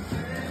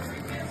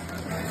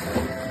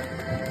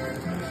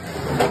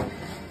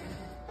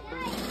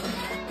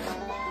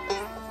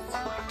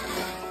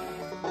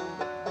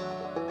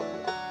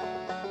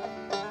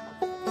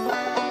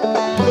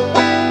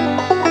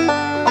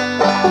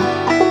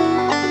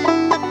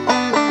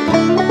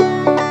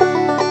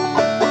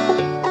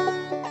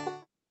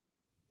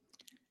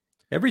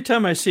 Every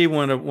time I see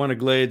one of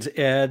Glade's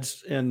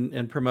ads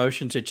and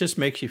promotions, it just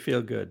makes you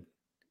feel good.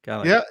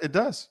 Golly. Yeah, it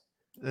does.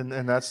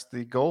 And that's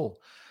the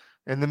goal.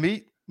 And the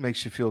meat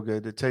makes you feel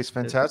good. It tastes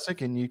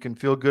fantastic, and you can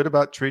feel good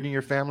about treating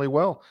your family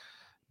well.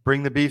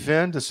 Bring the beef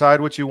in,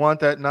 decide what you want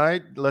that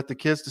night, let the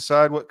kids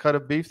decide what cut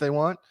of beef they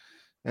want,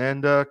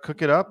 and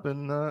cook it up,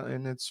 and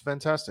it's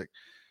fantastic.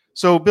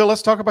 So, Bill,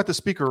 let's talk about the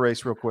speaker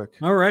race real quick.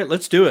 All right,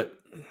 let's do it.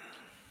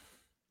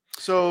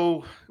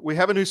 So we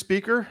have a new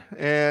speaker,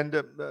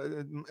 and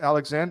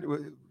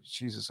Alexander.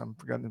 Jesus, I'm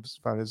forgetting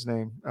about his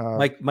name.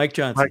 Mike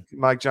Johnson.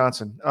 Mike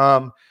Johnson.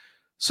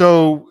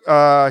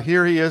 So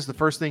here he is. The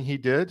first thing he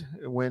did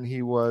when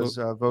he was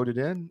voted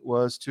in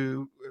was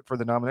for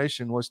the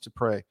nomination was to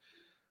pray.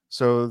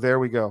 So there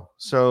we go.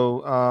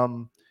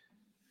 So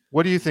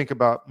What do you think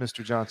about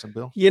Mr. Johnson,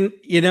 Bill?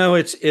 You know,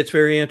 it's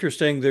very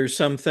interesting. There's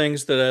some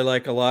things that I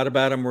like a lot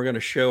about him. We're going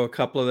to show a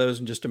couple of those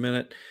in just a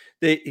minute.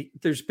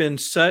 There's been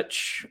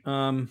such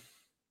a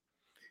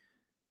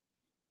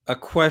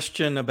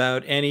question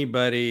about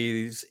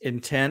anybody's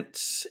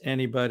intents,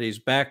 anybody's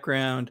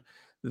background,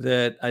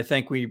 that I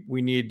think we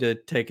need to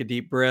take a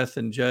deep breath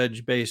and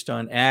judge based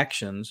on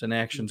actions and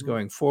actions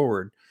going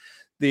forward.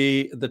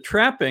 The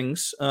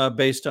trappings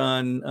based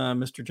on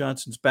Mr.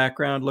 Johnson's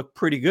background look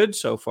pretty good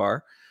so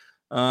far.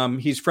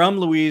 He's from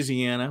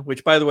Louisiana,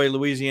 which, by the way,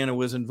 Louisiana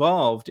was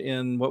involved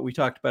in what we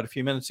talked about a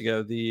few minutes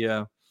ago,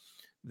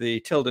 the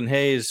Tilden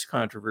Hayes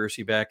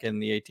controversy back in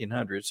the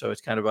 1800s. So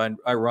it's kind of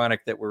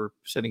ironic that we're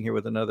sitting here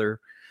with another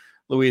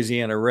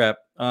Louisiana rep.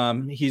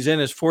 He's in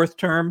his fourth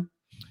term.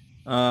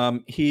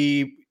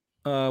 He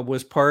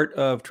was part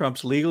of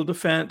Trump's legal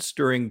defense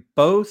during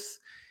both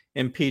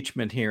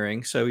impeachment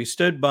hearings. So he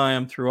stood by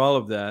him through all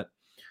of that.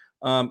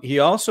 He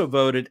also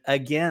voted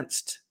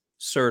against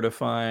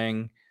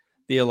certifying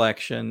the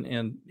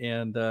election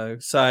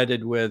and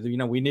sided with,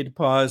 we need to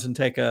pause and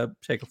take a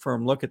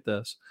firm look at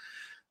this.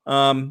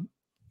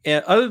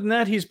 And other than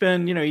that, he's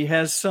been, he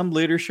has some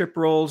leadership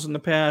roles in the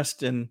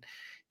past and,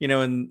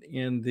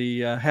 in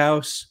the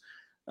House.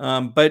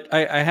 But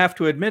I have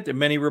to admit that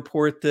many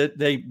report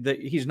that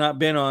he's not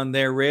been on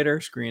their radar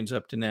screens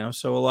up to now.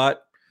 So a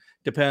lot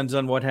depends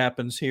on what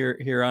happens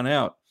here on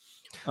out.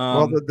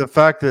 Well, the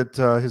fact that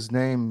his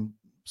name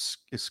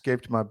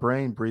escaped my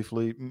brain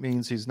briefly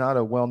means he's not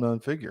a well-known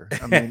figure.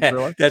 I mean,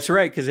 really? That's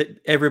right, because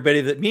everybody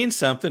that means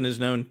something is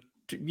known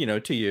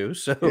to you.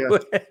 So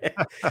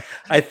yeah.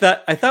 I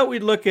thought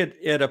we'd look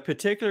at a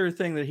particular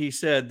thing that he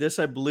said. This,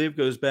 I believe,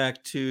 goes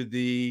back to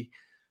the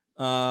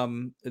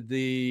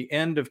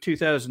end of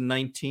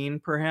 2019,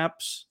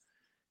 perhaps,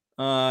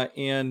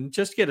 and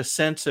just get a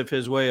sense of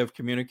his way of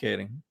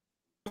communicating.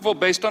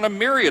 Based on a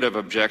myriad of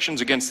objections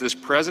against this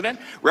president.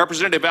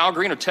 Representative Al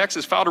Green of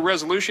Texas filed a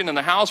resolution in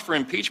the House for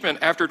impeachment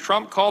after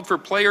Trump called for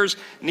players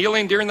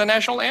kneeling during the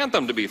national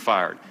anthem to be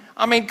fired.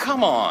 I mean,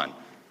 come on.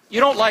 You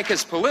don't like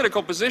his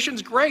political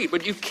positions? Great,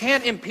 but you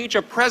can't impeach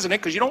a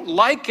president because you don't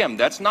like him.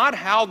 That's not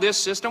how this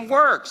system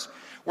works.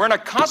 We're in a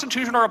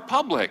constitutional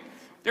republic.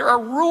 There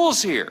are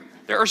rules here.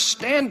 There are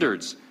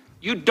standards.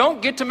 You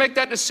don't get to make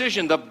that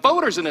decision. The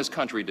voters in this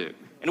country do.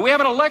 And we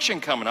have an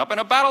election coming up in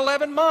about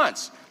 11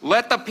 months.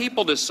 Let the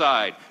people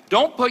decide.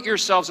 Don't put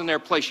yourselves in their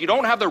place. You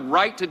don't have the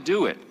right to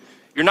do it.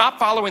 You're not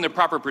following the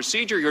proper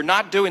procedure. You're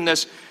not doing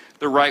this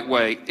the right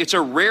way. It's a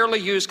rarely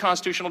used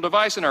constitutional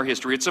device in our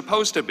history. It's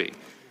supposed to be.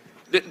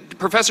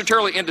 Professor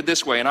Turley ended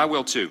this way, and I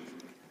will too.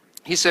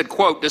 He said,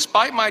 quote,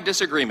 "Despite my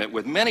disagreement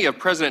with many of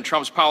President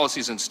Trump's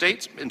policies and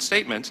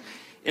statements,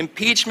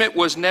 impeachment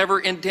was never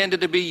intended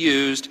to be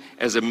used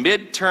as a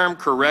midterm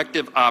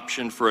corrective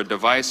option for a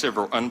divisive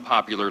or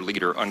unpopular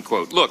leader,"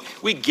 unquote. Look,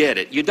 we get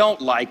it. You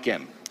don't like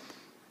him.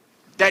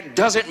 That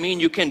doesn't mean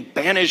you can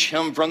banish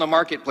him from the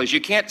marketplace.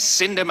 You can't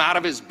send him out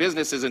of his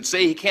businesses and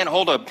say he can't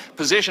hold a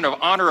position of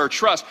honor or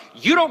trust.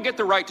 You don't get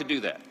the right to do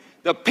that.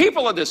 The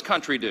people of this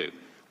country do.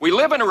 We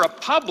live in a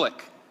republic.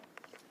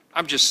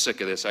 I'm just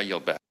sick of this. I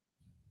yield back.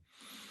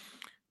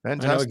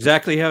 Fantastic. I know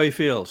exactly how he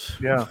feels.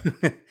 Yeah.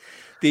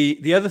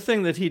 The other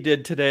thing that he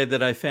did today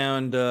that I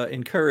found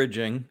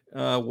encouraging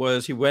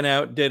was he went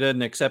out, did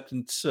an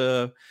acceptance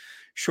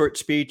short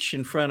speech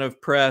in front of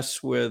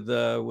press with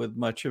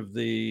much of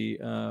the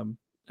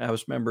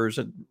House members,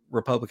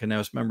 Republican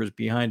House members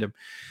behind him,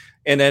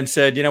 and then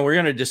said, we're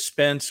going to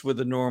dispense with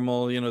the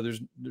normal,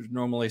 there's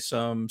normally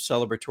some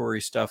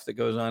celebratory stuff that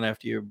goes on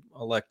after you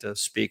elect a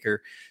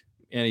speaker.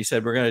 And he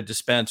said, we're going to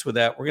dispense with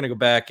that. We're going to go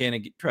back in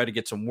and try to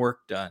get some work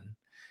done.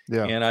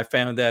 Yeah. And I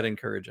found that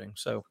encouraging.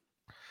 So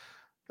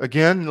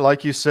again,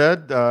 like you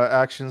said,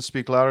 actions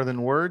speak louder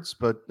than words,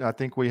 but I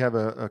think we have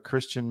a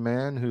Christian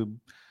man who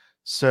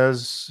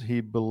says he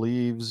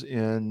believes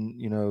in,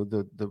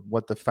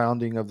 what the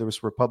founding of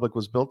this republic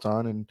was built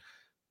on, and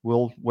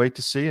we'll wait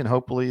to see, and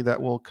hopefully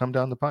that will come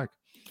down the pike.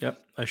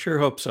 Yep, I sure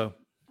hope so.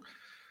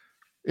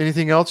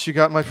 Anything else you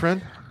got, my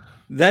friend?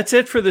 That's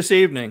it for this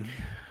evening.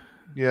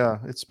 Yeah,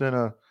 it's been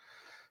a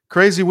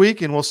crazy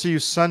week, and we'll see you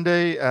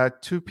Sunday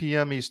at 2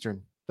 p.m.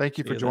 Eastern. Thank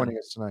you for joining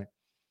us tonight.